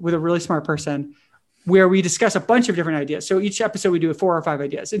conversation with a really smart person where we discuss a bunch of different ideas. So each episode we do 4 or 5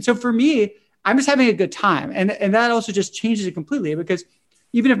 ideas. And so for me, I'm just having a good time. And that also just changes it completely because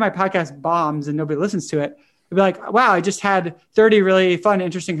even if my podcast bombs and nobody listens to it, I'd be like, wow, I just had 30 really fun,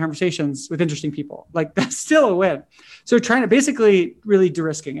 interesting conversations with interesting people. That's still a win. So trying to basically really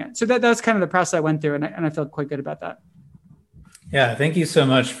de-risking it. So that's kind of the process I went through. And I felt quite good about that. Yeah, thank you so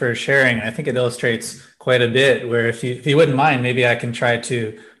much for sharing. I think it illustrates quite a bit where if you wouldn't mind, maybe I can try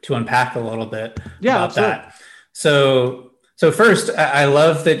to unpack a little bit about absolutely. that. So first, I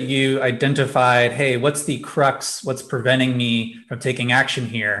love that you identified, hey, what's the crux? What's preventing me from taking action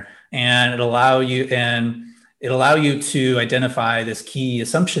here? And it allow you to identify this key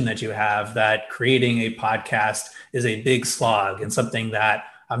assumption that you have that creating a podcast is a big slog and something that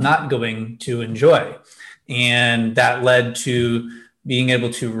I'm not going to enjoy. And that led to being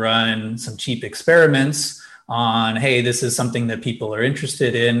able to run some cheap experiments on, hey, this is something that people are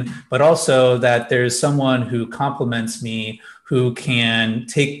interested in, but also that there's someone who complements me who can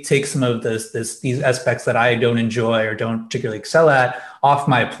take some of these aspects that I don't enjoy or don't particularly excel at off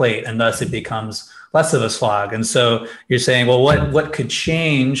my plate, and thus it becomes less of a slog. And so you're saying, well, what could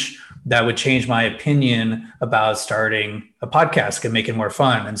change that would change my opinion about starting a podcast and make it more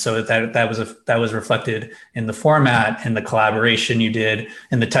fun? And so that was reflected in the format and the collaboration you did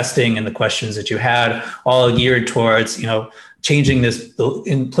and the testing and the questions that you had, all geared towards, changing this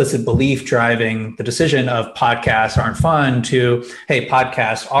implicit belief driving the decision of podcasts aren't fun to, hey,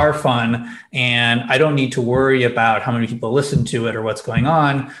 podcasts are fun. And I don't need to worry about how many people listen to it or what's going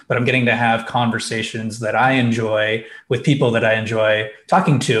on, but I'm getting to have conversations that I enjoy with people that I enjoy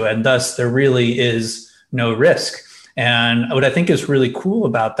talking to. And thus there really is no risk. And what I think is really cool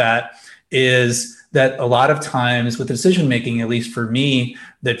about that is that a lot of times with decision making, at least for me,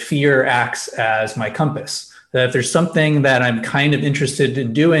 that fear acts as my compass. That if there's something that I'm kind of interested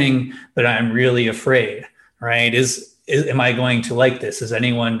in doing, but I'm really afraid, right? Am I going to like this? Is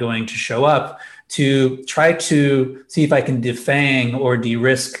anyone going to show up? To try to see if I can defang or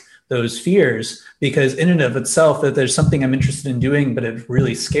de-risk those fears, because in and of itself, that there's something I'm interested in doing, but it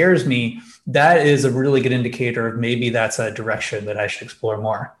really scares me, that is a really good indicator of maybe that's a direction that I should explore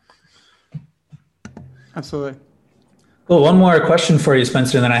more. Absolutely. Well, one more question for you,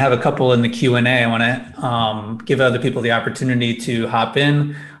 Spencer, and then I have a couple in the Q&A. I want to give other people the opportunity to hop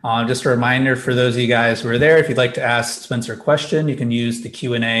in. Just a reminder for those of you guys who are there, if you'd like to ask Spencer a question, you can use the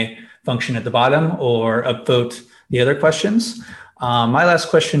Q&A function at the bottom or upvote the other questions. My last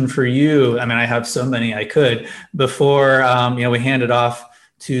question for you, I have so many I could, before we hand it off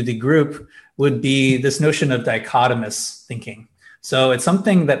to the group, would be this notion of dichotomous thinking. So it's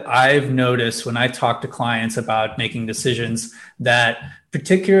something that I've noticed when I talk to clients about making decisions, that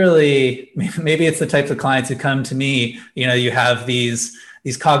particularly, maybe it's the types of clients who come to me, you have these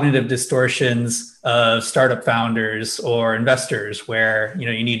cognitive distortions of startup founders or investors where,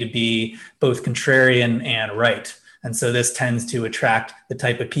 you need to be both contrarian and right. And so this tends to attract the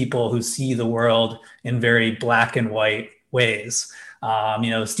type of people who see the world in very black and white ways.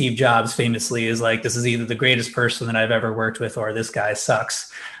 Steve Jobs famously is like, this is either the greatest person that I've ever worked with or this guy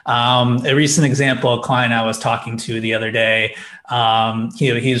sucks. A recent example, a client I was talking to the other day,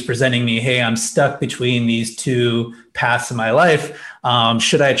 he was presenting me, hey, I'm stuck between these two paths in my life.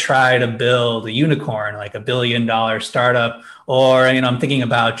 Should I try to build a unicorn, like $1 billion startup? Or, I'm thinking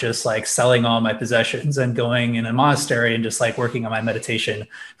about just like selling all my possessions and going in a monastery and just like working on my meditation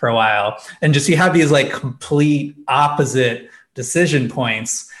for a while. And just you have these like complete opposite decision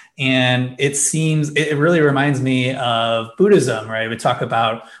points. And it really reminds me of Buddhism, right? We talk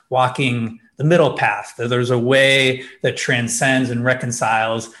about walking the middle path. There's a way that transcends and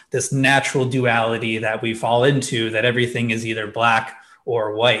reconciles this natural duality that we fall into, that everything is either black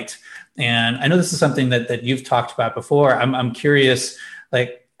or white. And I know this is something that you've talked about before. I'm curious,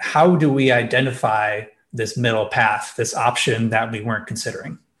 like, how do we identify this middle path, this option that we weren't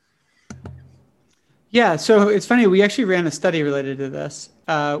considering? Yeah, so it's funny. We actually ran a study related to this.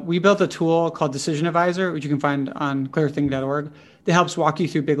 We built a tool called Decision Advisor, which you can find on clearthink.org, that helps walk you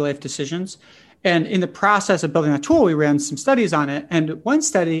through big life decisions. And in the process of building that tool, we ran some studies on it. And one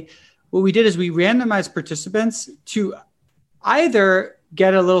study, what we did is we randomized participants to either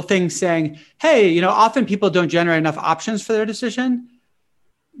get a little thing saying, hey, often people don't generate enough options for their decision.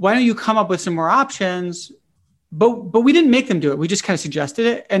 Why don't you come up with some more options? But we didn't make them do it. We just kind of suggested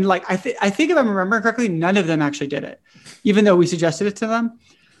it. And like, I think if I'm remembering correctly, none of them actually did it, even though we suggested it to them.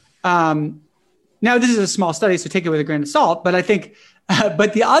 Now this is a small study, so take it with a grain of salt. But I think,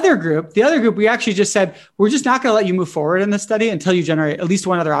 but the other group, we actually just said, we're just not going to let you move forward in this study until you generate at least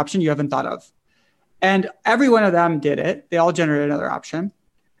one other option you haven't thought of. And every one of them did it. They all generated another option.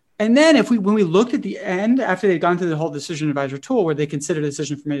 And then when we looked at the end, after they'd gone through the whole Decision Advisor tool where they consider a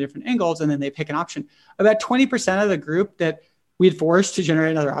decision from many different angles, and then they pick an option, about 20% of the group that we had forced to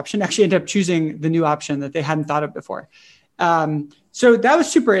generate another option actually ended up choosing the new option that they hadn't thought of before. So that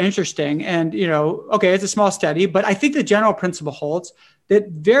was super interesting. And, okay, it's a small study, but I think the general principle holds that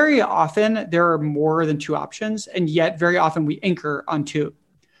very often there are more than two options, and yet very often we anchor on two.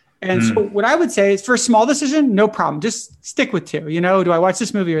 And so what I would say is, for a small decision, no problem. Just stick with two. Do I watch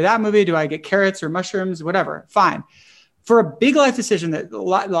this movie or that movie? Do I get carrots or mushrooms? Whatever. Fine. For a big life decision that a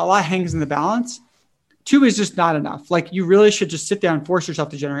lot hangs in the balance, two is just not enough. Like, you really should just sit down and force yourself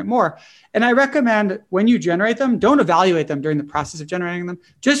to generate more. And I recommend when you generate them, don't evaluate them during the process of generating them.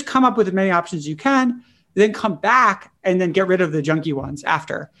 Just come up with as many options as you can, then come back and then get rid of the junky ones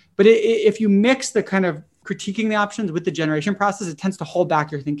after. But if you mix the kind of critiquing the options with the generation process, it tends to hold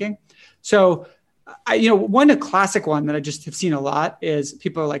back your thinking. So, a classic one that I just have seen a lot is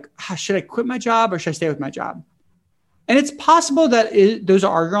people are like, should I quit my job or should I stay with my job? And it's possible that those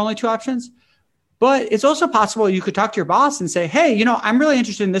are your only two options, but it's also possible you could talk to your boss and say, hey, I'm really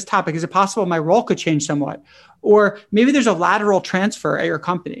interested in this topic. Is it possible my role could change somewhat? Or maybe there's a lateral transfer at your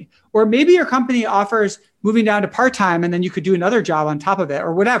company, or maybe your company offers moving down to part-time and then you could do another job on top of it,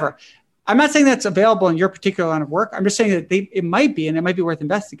 or whatever. I'm not saying that's available in your particular line of work. I'm just saying that it might be, and it might be worth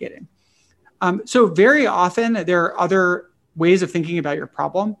investigating. So very often there are other ways of thinking about your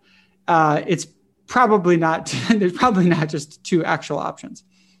problem. It's probably not, there's probably not just two actual options.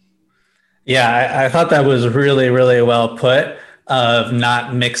 Yeah, I thought that was really, really well put, of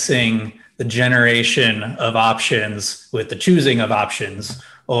not mixing the generation of options with the choosing of options.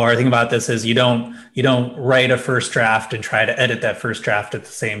 Or I think about this as you don't write a first draft and try to edit that first draft at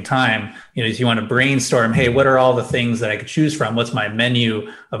the same time. If you want to brainstorm, hey, what are all the things that I could choose from? What's my menu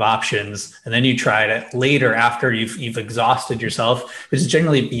of options? And then you try it later after you've exhausted yourself, which is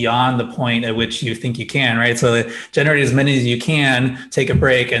generally beyond the point at which you think you can, right? So generate as many as you can, take a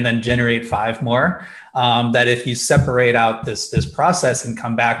break, and then generate 5 more. That if you separate out this process and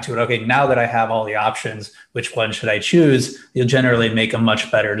come back to it, okay, now that I have all the options, which one should I choose? You'll generally make a much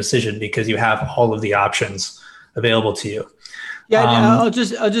better decision because you have all of the options available to you. Yeah, I'll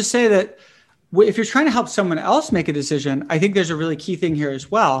just say that if you're trying to help someone else make a decision, I think there's a really key thing here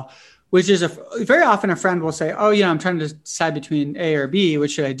as well, which is very often a friend will say, oh, I'm trying to decide between A or B.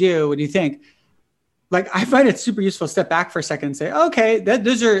 What should I do? What do you think? Like, I find it super useful to step back for a second and say, okay,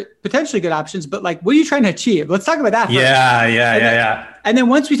 those are potentially good options, but like, what are you trying to achieve? Let's talk about that first. Yeah. And then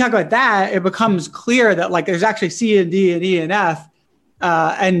once we talk about that, it becomes clear that like there's actually C and D and E and F.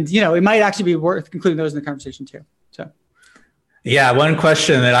 And it might actually be worth including those in the conversation too. So. Yeah. One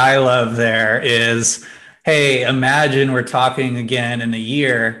question that I love there is, hey, imagine we're talking again in a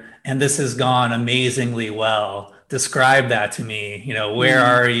year and this has gone amazingly well. Describe that to me. Where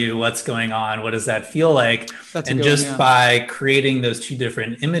are you? What's going on? What does that feel like? And just by creating those two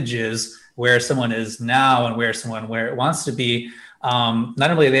different images, where someone is now and where it wants to be, not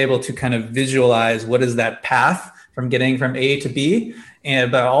only are they able to kind of visualize what is that path from getting from A to B.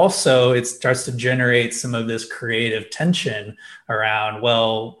 But also it starts to generate some of this creative tension around,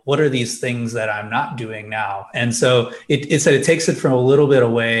 well, what are these things that I'm not doing now? And so it takes it from a little bit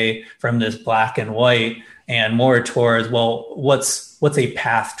away from this black and white and more towards, well, what's a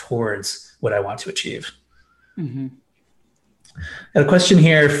path towards what I want to achieve? Mm-hmm. A question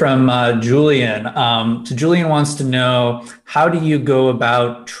here from Julian. So Julian wants to know, how do you go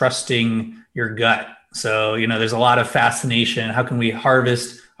about trusting your gut? So, there's a lot of fascination. How can we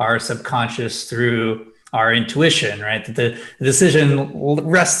harvest our subconscious through our intuition, right? That the decision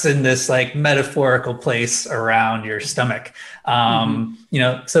rests in this like metaphorical place around your stomach.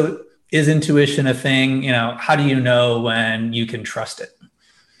 So is intuition a thing? How do you know when you can trust it?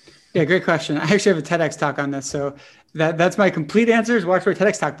 Yeah, great question. I actually have a TEDx talk on this. So that's my complete answer is watch for a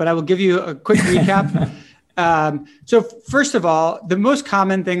TEDx talk, but I will give you a quick recap. So first of all, the most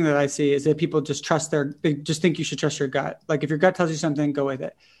common thing that I see is that people just they just think you should trust your gut. Like if your gut tells you something, go with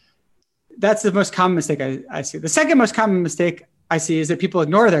it. That's the most common mistake I see. The second most common mistake I see is that people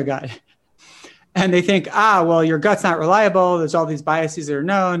ignore their gut. And they think, well, your gut's not reliable. There's all these biases that are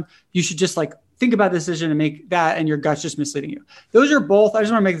known. You should just think about the decision and make that, and your gut's just misleading you. Those are both, I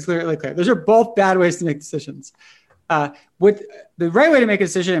just want to make this really clear. Those are both bad ways to make decisions. What the right way to make a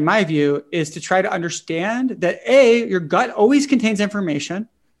decision, in my view, is to try to understand that your gut always contains information.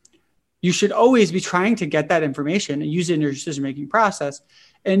 You should always be trying to get that information and use it in your decision-making process.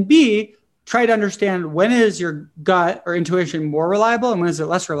 And B, try to understand when is your gut or intuition more reliable and when is it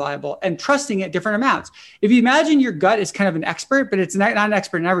less reliable, and trusting it different amounts. If you imagine your gut is kind of an expert, but it's not an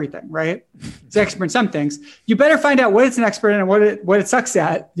expert in everything, right? It's an expert in some things. You better find out what it's an expert in and what it sucks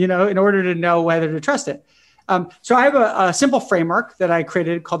at, in order to know whether to trust it. So I have a simple framework that I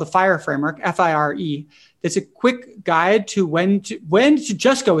created called the FIRE framework, FIRE. It's a quick guide to when to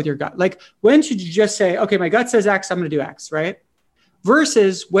just go with your gut. Like when should you just say, okay, my gut says X, I'm going to do X, right?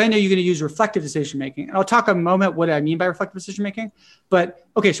 Versus when are you going to use reflective decision making? And I'll talk a moment what I mean by reflective decision making. But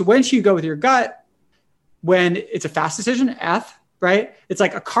okay, so when should you go with your gut? When it's a fast decision, F, right? It's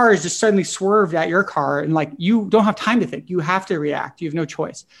like a car is just suddenly swerved at your car and you don't have time to think. You have to react. You have no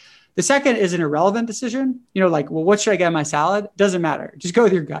choice. The second is an irrelevant decision. Well, what should I get in my salad? Doesn't matter. Just go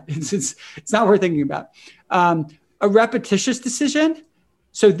with your gut. It's not worth thinking about. A repetitious decision.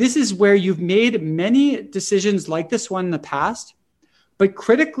 So this is where you've made many decisions like this one in the past, but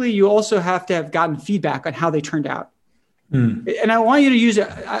critically, you also have to have gotten feedback on how they turned out. And I want you to use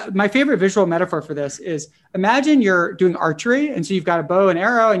my favorite visual metaphor for this is imagine you're doing archery. And so you've got a bow and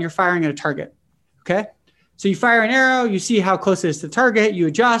arrow and you're firing at a target. Okay. So you fire an arrow, you see how close it is to the target, you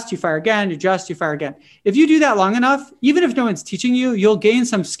adjust, you fire again, you adjust, you fire again. If you do that long enough, even if no one's teaching you, you'll gain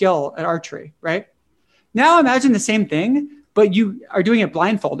some skill at archery, right? Now imagine the same thing, but you are doing it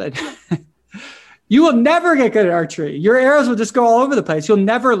blindfolded. You will never get good at archery. Your arrows will just go all over the place. You'll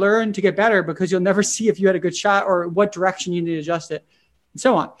never learn to get better because you'll never see if you had a good shot or what direction you need to adjust it, and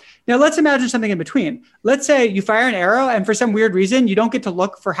so on. Now, let's imagine something in between. Let's say you fire an arrow and for some weird reason, you don't get to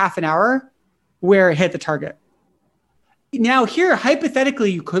look for half an hour where it hit the target. Now here,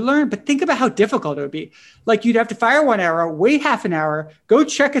 hypothetically, you could learn, but think about how difficult it would be. Like you'd have to fire one arrow, wait half an hour, go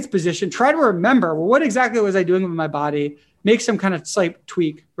check its position, try to remember, well, what exactly was I doing with my body, make some kind of slight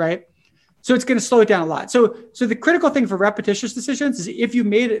tweak, right? So it's going to slow it down a lot. So the critical thing for repetitious decisions is if you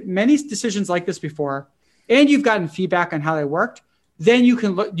made many decisions like this before and you've gotten feedback on how they worked, then you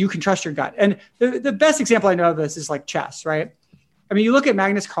can trust your gut. And the best example I know of this is like chess, right? I mean, you look at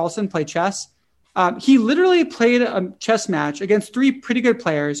Magnus Carlsen play chess. He literally played a chess match against three pretty good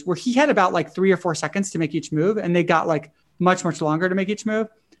players where he had about 3 or 4 seconds to make each move. And they got much, much longer to make each move.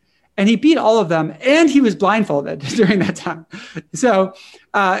 And he beat all of them, and he was blindfolded during that time. So,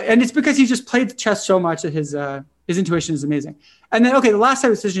 and it's because he just played chess so much that his intuition is amazing. And then, okay, the last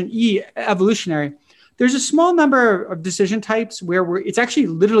type of decision, E, evolutionary. There's a small number of decision types where it's actually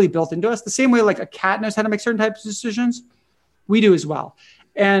literally built into us. The same way a cat knows how to make certain types of decisions, we do as well.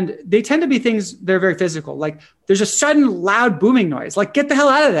 And they tend to be things that are very physical. Like there's a sudden loud booming noise. Get the hell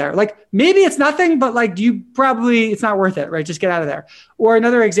out of there. Maybe it's nothing, but it's not worth it, right? Just get out of there. Or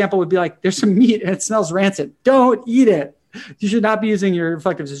another example would be there's some meat and it smells rancid. Don't eat it. You should not be using your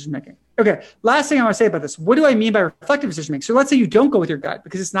reflective decision making. Okay. Last thing I want to say about this. What do I mean by reflective decision making? So let's say you don't go with your gut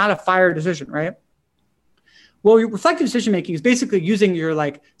because it's not a FIRE decision, right? Well, your reflective decision making is basically using your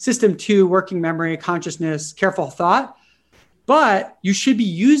system 2, working memory, consciousness, careful thought. But you should be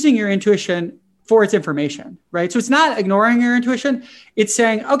using your intuition for its information, right? So it's not ignoring your intuition. It's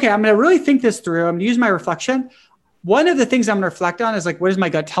saying, okay, I'm going to really think this through. I'm going to use my reflection. One of the things I'm going to reflect on is what is my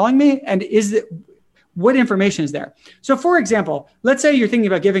gut telling me? And what information is there? So for example, let's say you're thinking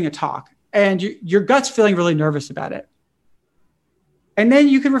about giving a talk and your gut's feeling really nervous about it. And then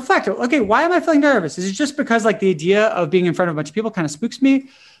you can reflect, okay, why am I feeling nervous? Is it just because like the idea of being in front of a bunch of people kind of spooks me?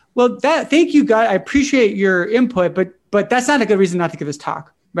 Well, thank you, gut. I appreciate your input, but that's not a good reason not to give this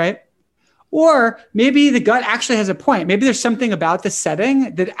talk, right? Or maybe the gut actually has a point. Maybe there's something about the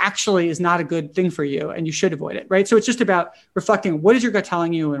setting that actually is not a good thing for you and you should avoid it, right? So it's just about reflecting, what is your gut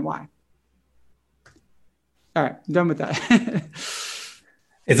telling you and why? All right, I'm done with that.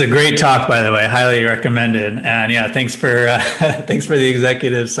 It's a great talk, by the way. Highly recommended. And yeah, thanks for the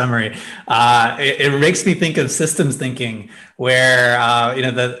executive summary. It makes me think of systems thinking, where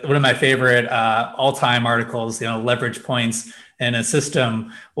one of my favorite all-time articles, leverage points in a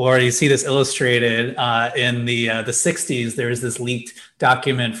system, or you see this illustrated in the 60s. There's this leaked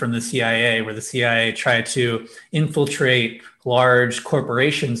document from the CIA where the CIA tried to infiltrate large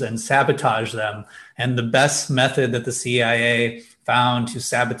corporations and sabotage them. And the best method that the CIA found to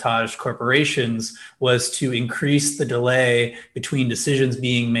sabotage corporations was to increase the delay between decisions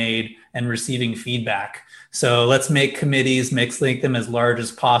being made and receiving feedback. So let's make committees, make them as large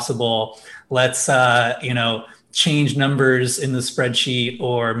as possible. Let's, change numbers in the spreadsheet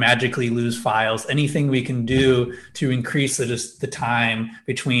or magically lose files, anything we can do to increase the time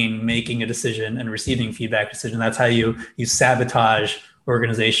between making a decision and receiving feedback decision. That's how you sabotage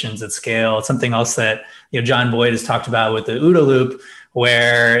organizations at scale. It's something else that John Boyd has talked about with the OODA loop,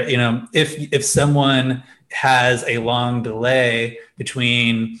 where if someone has a long delay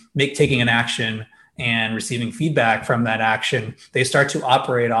between taking an action and receiving feedback from that action, they start to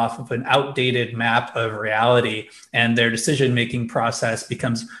operate off of an outdated map of reality, and their decision-making process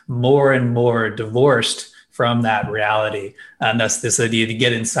becomes more and more divorced from that reality. And that's this idea to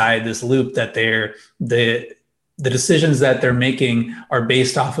get inside this loop that the decisions that they're making are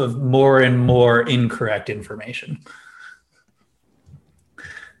based off of more and more incorrect information.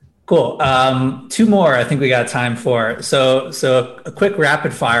 Cool. Two more I think we got time for. So a quick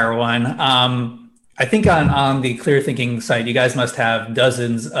rapid fire one. I think on the Clear Thinking site, you guys must have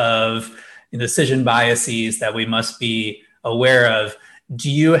dozens of decision biases that we must be aware of. Do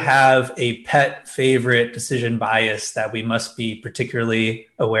you have a pet favorite decision bias that we must be particularly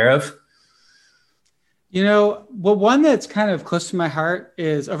aware of? One that's kind of close to my heart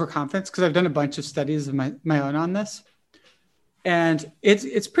is overconfidence, because I've done a bunch of studies of my own on this. And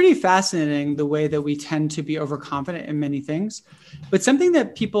it's pretty fascinating the way that we tend to be overconfident in many things. But something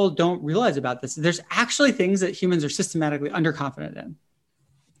that people don't realize about this, there's actually things that humans are systematically underconfident in.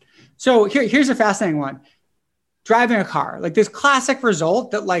 So here's a fascinating one. Driving a car, like this classic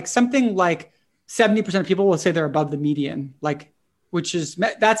result that like something like 70% of people will say they're above the median,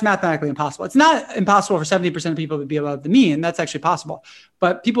 that's mathematically impossible. It's not impossible for 70% of people to be above the mean. That's actually possible.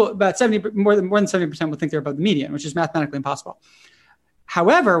 But people about more than 70% will think they're above the median, which is mathematically impossible.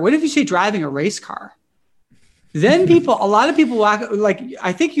 However, what if you say driving a race car? Then a lot of people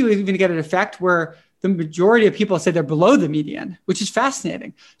I think you even get an effect where the majority of people say they're below the median, which is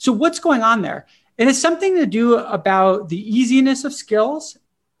fascinating. So what's going on there? It has something to do about the easiness of skills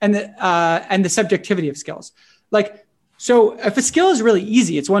and the subjectivity of skills. So if a skill is really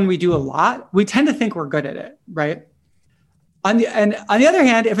easy, it's one we do a lot, we tend to think we're good at it, right? On the other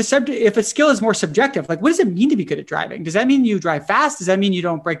hand, if a skill is more subjective, like what does it mean to be good at driving? Does that mean you drive fast? Does that mean you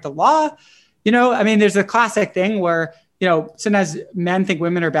don't break the law? There's a classic thing where, sometimes men think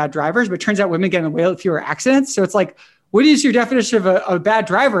women are bad drivers, but it turns out women get in way fewer accidents. So it's like, what is your definition of a bad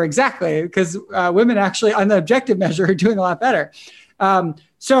driver exactly? Because women actually on the objective measure are doing a lot better.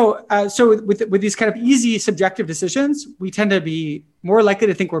 So with these kind of easy subjective decisions, we tend to be more likely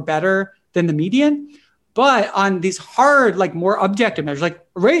to think we're better than the median. But on these hard, more objective measures, like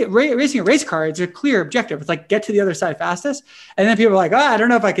racing a race car, it's a clear objective. It's like get to the other side fastest. And then people are like, I don't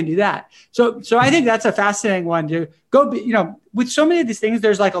know if I can do that. So I think that's a fascinating one to go, with so many of these things,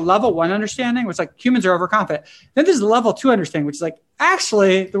 there's like a level 1 understanding, which like humans are overconfident. Then there's a level 2 understanding, which is like,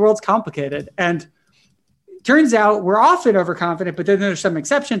 actually the world's complicated. And turns out we're often overconfident, but then there's some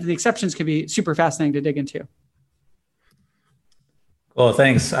exceptions, and the exceptions can be super fascinating to dig into. Cool,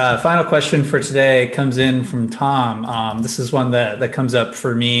 thanks. Final question for today comes in from Tom. This is one that comes up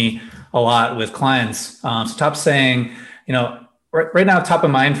for me a lot with clients. So Tom's saying, right now, top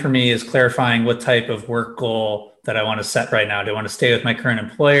of mind for me is clarifying what type of work goal that I want to set right now. Do I want to stay with my current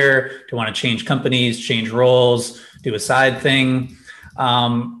employer? Do I want to change companies, change roles, do a side thing?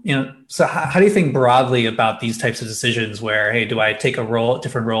 So how do you think broadly about these types of decisions where, hey, do I take a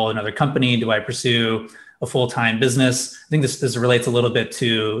different role in another company? Do I pursue a full-time business? I think this relates a little bit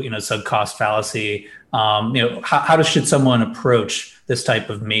to, sunk cost fallacy. How should someone approach this type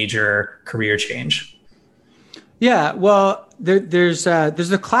of major career change? Yeah, well, there's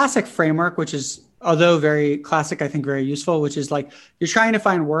a classic framework, which is, although very classic, I think very useful, which is like you're trying to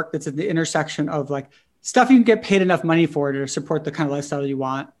find work that's at the intersection of like stuff you can get paid enough money for to support the kind of lifestyle you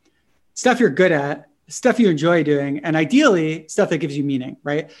want, stuff you're good at, stuff you enjoy doing, and ideally stuff that gives you meaning,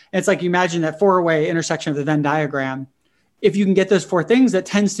 right? And it's like you imagine that four-way intersection of the Venn diagram. If you can get those four things, that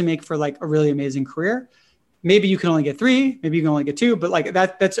tends to make for like a really amazing career. Maybe you can only get three, maybe you can only get two, but like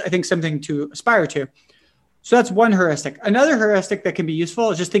that's I think something to aspire to. So that's one heuristic. Another heuristic that can be useful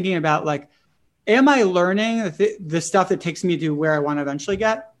is just thinking about like, am I learning the stuff that takes me to where I want to eventually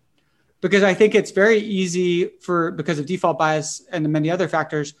get? Because I think it's very easy because of default bias and many other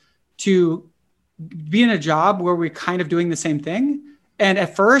factors, to be in a job where we're kind of doing the same thing. And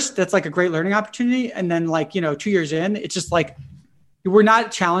at first that's like a great learning opportunity. And then like, 2 years in, it's just like, we're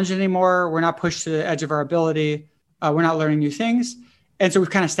not challenged anymore. We're not pushed to the edge of our ability. We're not learning new things. And so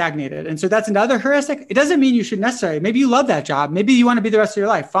we've kind of stagnated. And so that's another heuristic. It doesn't mean you should necessarily, maybe you love that job. Maybe you want to be the rest of your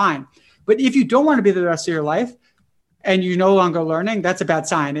life. Fine. But if you don't want to be the rest of your life and you're no longer learning, that's a bad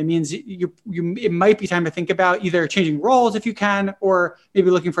sign. It means it might be time to think about either changing roles if you can, or maybe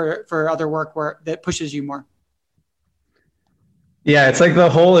looking for other work that pushes you more. Yeah, it's like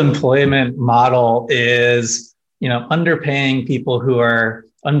the whole employment model is, underpaying people who are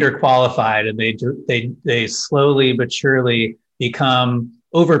underqualified, and they slowly but surely become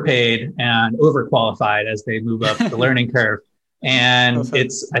overpaid and overqualified as they move up the learning curve. And awesome.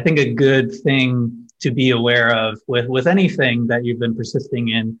 It's, I think, a good thing to be aware of with anything that you've been persisting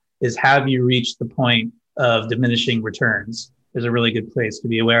in is, have you reached the point of diminishing returns? Is a really good place to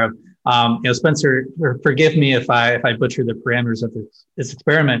be aware of. Spencer, forgive me if I butcher the parameters of this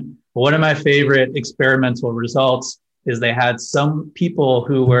experiment, but one of my favorite experimental results is they had some people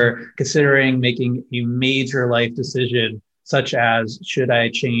who were considering making a major life decision, such as, should I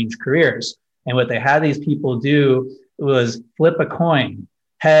change careers? And what they had these people do was flip a coin.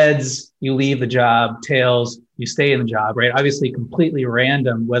 Heads, you leave the job. Tails, you stay in the job, right? Obviously completely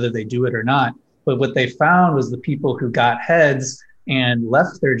random whether they do it or not. But what they found was the people who got heads and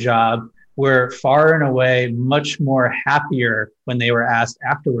left their job were far and away much more happier when they were asked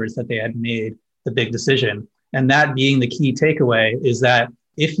afterwards that they had made the big decision. And that being the key takeaway is that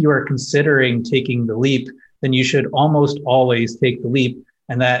if you are considering taking the leap, then you should almost always take the leap.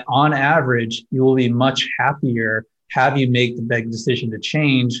 And that on average, you will be much happier have you make the big decision to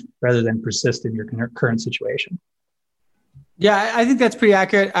change rather than persist in your current situation. Yeah, I think that's pretty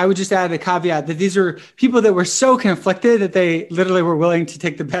accurate. I would just add a caveat that these are people that were so conflicted that they literally were willing to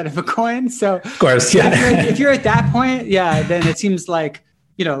take the bet of a coin. So of course, yeah. if you're at that point, yeah, then it seems like,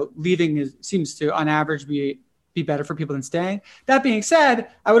 leaving seems to on average be better for people than staying. That being said,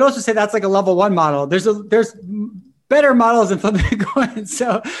 I would also say that's like a level 1 model. There's better models than flipping a coin.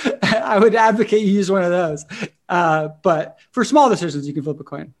 So I would advocate you use one of those. But for small decisions, you can flip a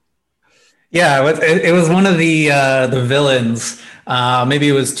coin. Yeah, it was one of the villains. Maybe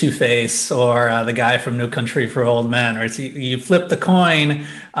it was Two-Face or the guy from No Country for Old Men. Or you flip the coin,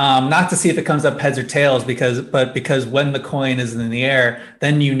 not to see if it comes up heads or tails, because when the coin is in the air,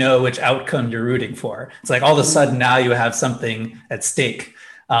 then you know which outcome you're rooting for. It's like all of a sudden now you have something at stake.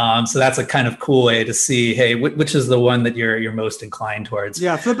 So that's a kind of cool way to see, hey, which is the one that you're most inclined towards.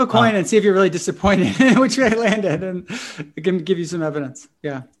 Yeah, flip a coin and see if you're really disappointed in which way it landed, and it can give you some evidence.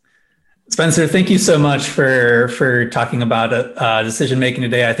 Yeah. Spencer, thank you so much for talking about decision making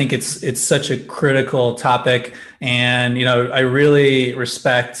today. I think it's such a critical topic, and I really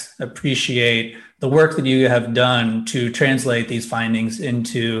appreciate the work that you have done to translate these findings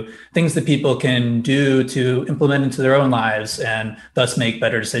into things that people can do to implement into their own lives and thus make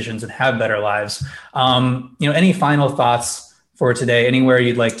better decisions and have better lives. Any final thoughts for today? Anywhere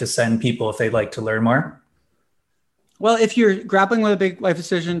you'd like to send people if they'd like to learn more? Well, if you're grappling with a big life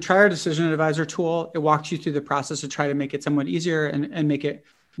decision, try our Decision Advisor tool. It walks you through the process to try to make it somewhat easier and make it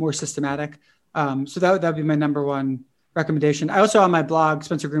more systematic. So that would be my number one recommendation. I also, on my blog,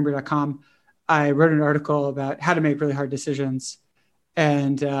 spencergreenberg.com, I wrote an article about how to make really hard decisions.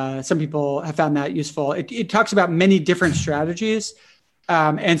 And some people have found that useful. It talks about many different strategies.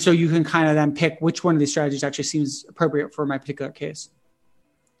 And so you can kind of then pick which one of these strategies actually seems appropriate for my particular case.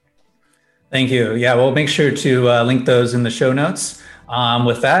 Thank you. Yeah, we'll make sure to link those in the show notes.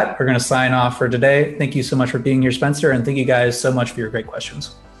 With that, we're going to sign off for today. Thank you so much for being here, Spencer. And thank you guys so much for your great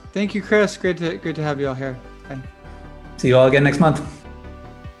questions. Thank you, Chris. Great to have you all here. Bye. See you all again next month.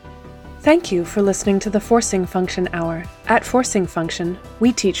 Thank you for listening to the Forcing Function Hour. At Forcing Function,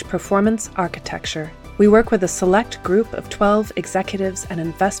 we teach performance architecture. We work with a select group of 12 executives and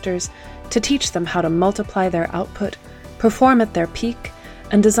investors to teach them how to multiply their output, perform at their peak,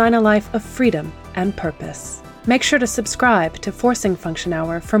 and design a life of freedom and purpose. Make sure to subscribe to Forcing Function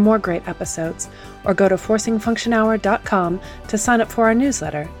Hour for more great episodes, or go to forcingfunctionhour.com to sign up for our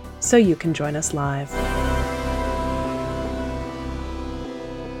newsletter so you can join us live.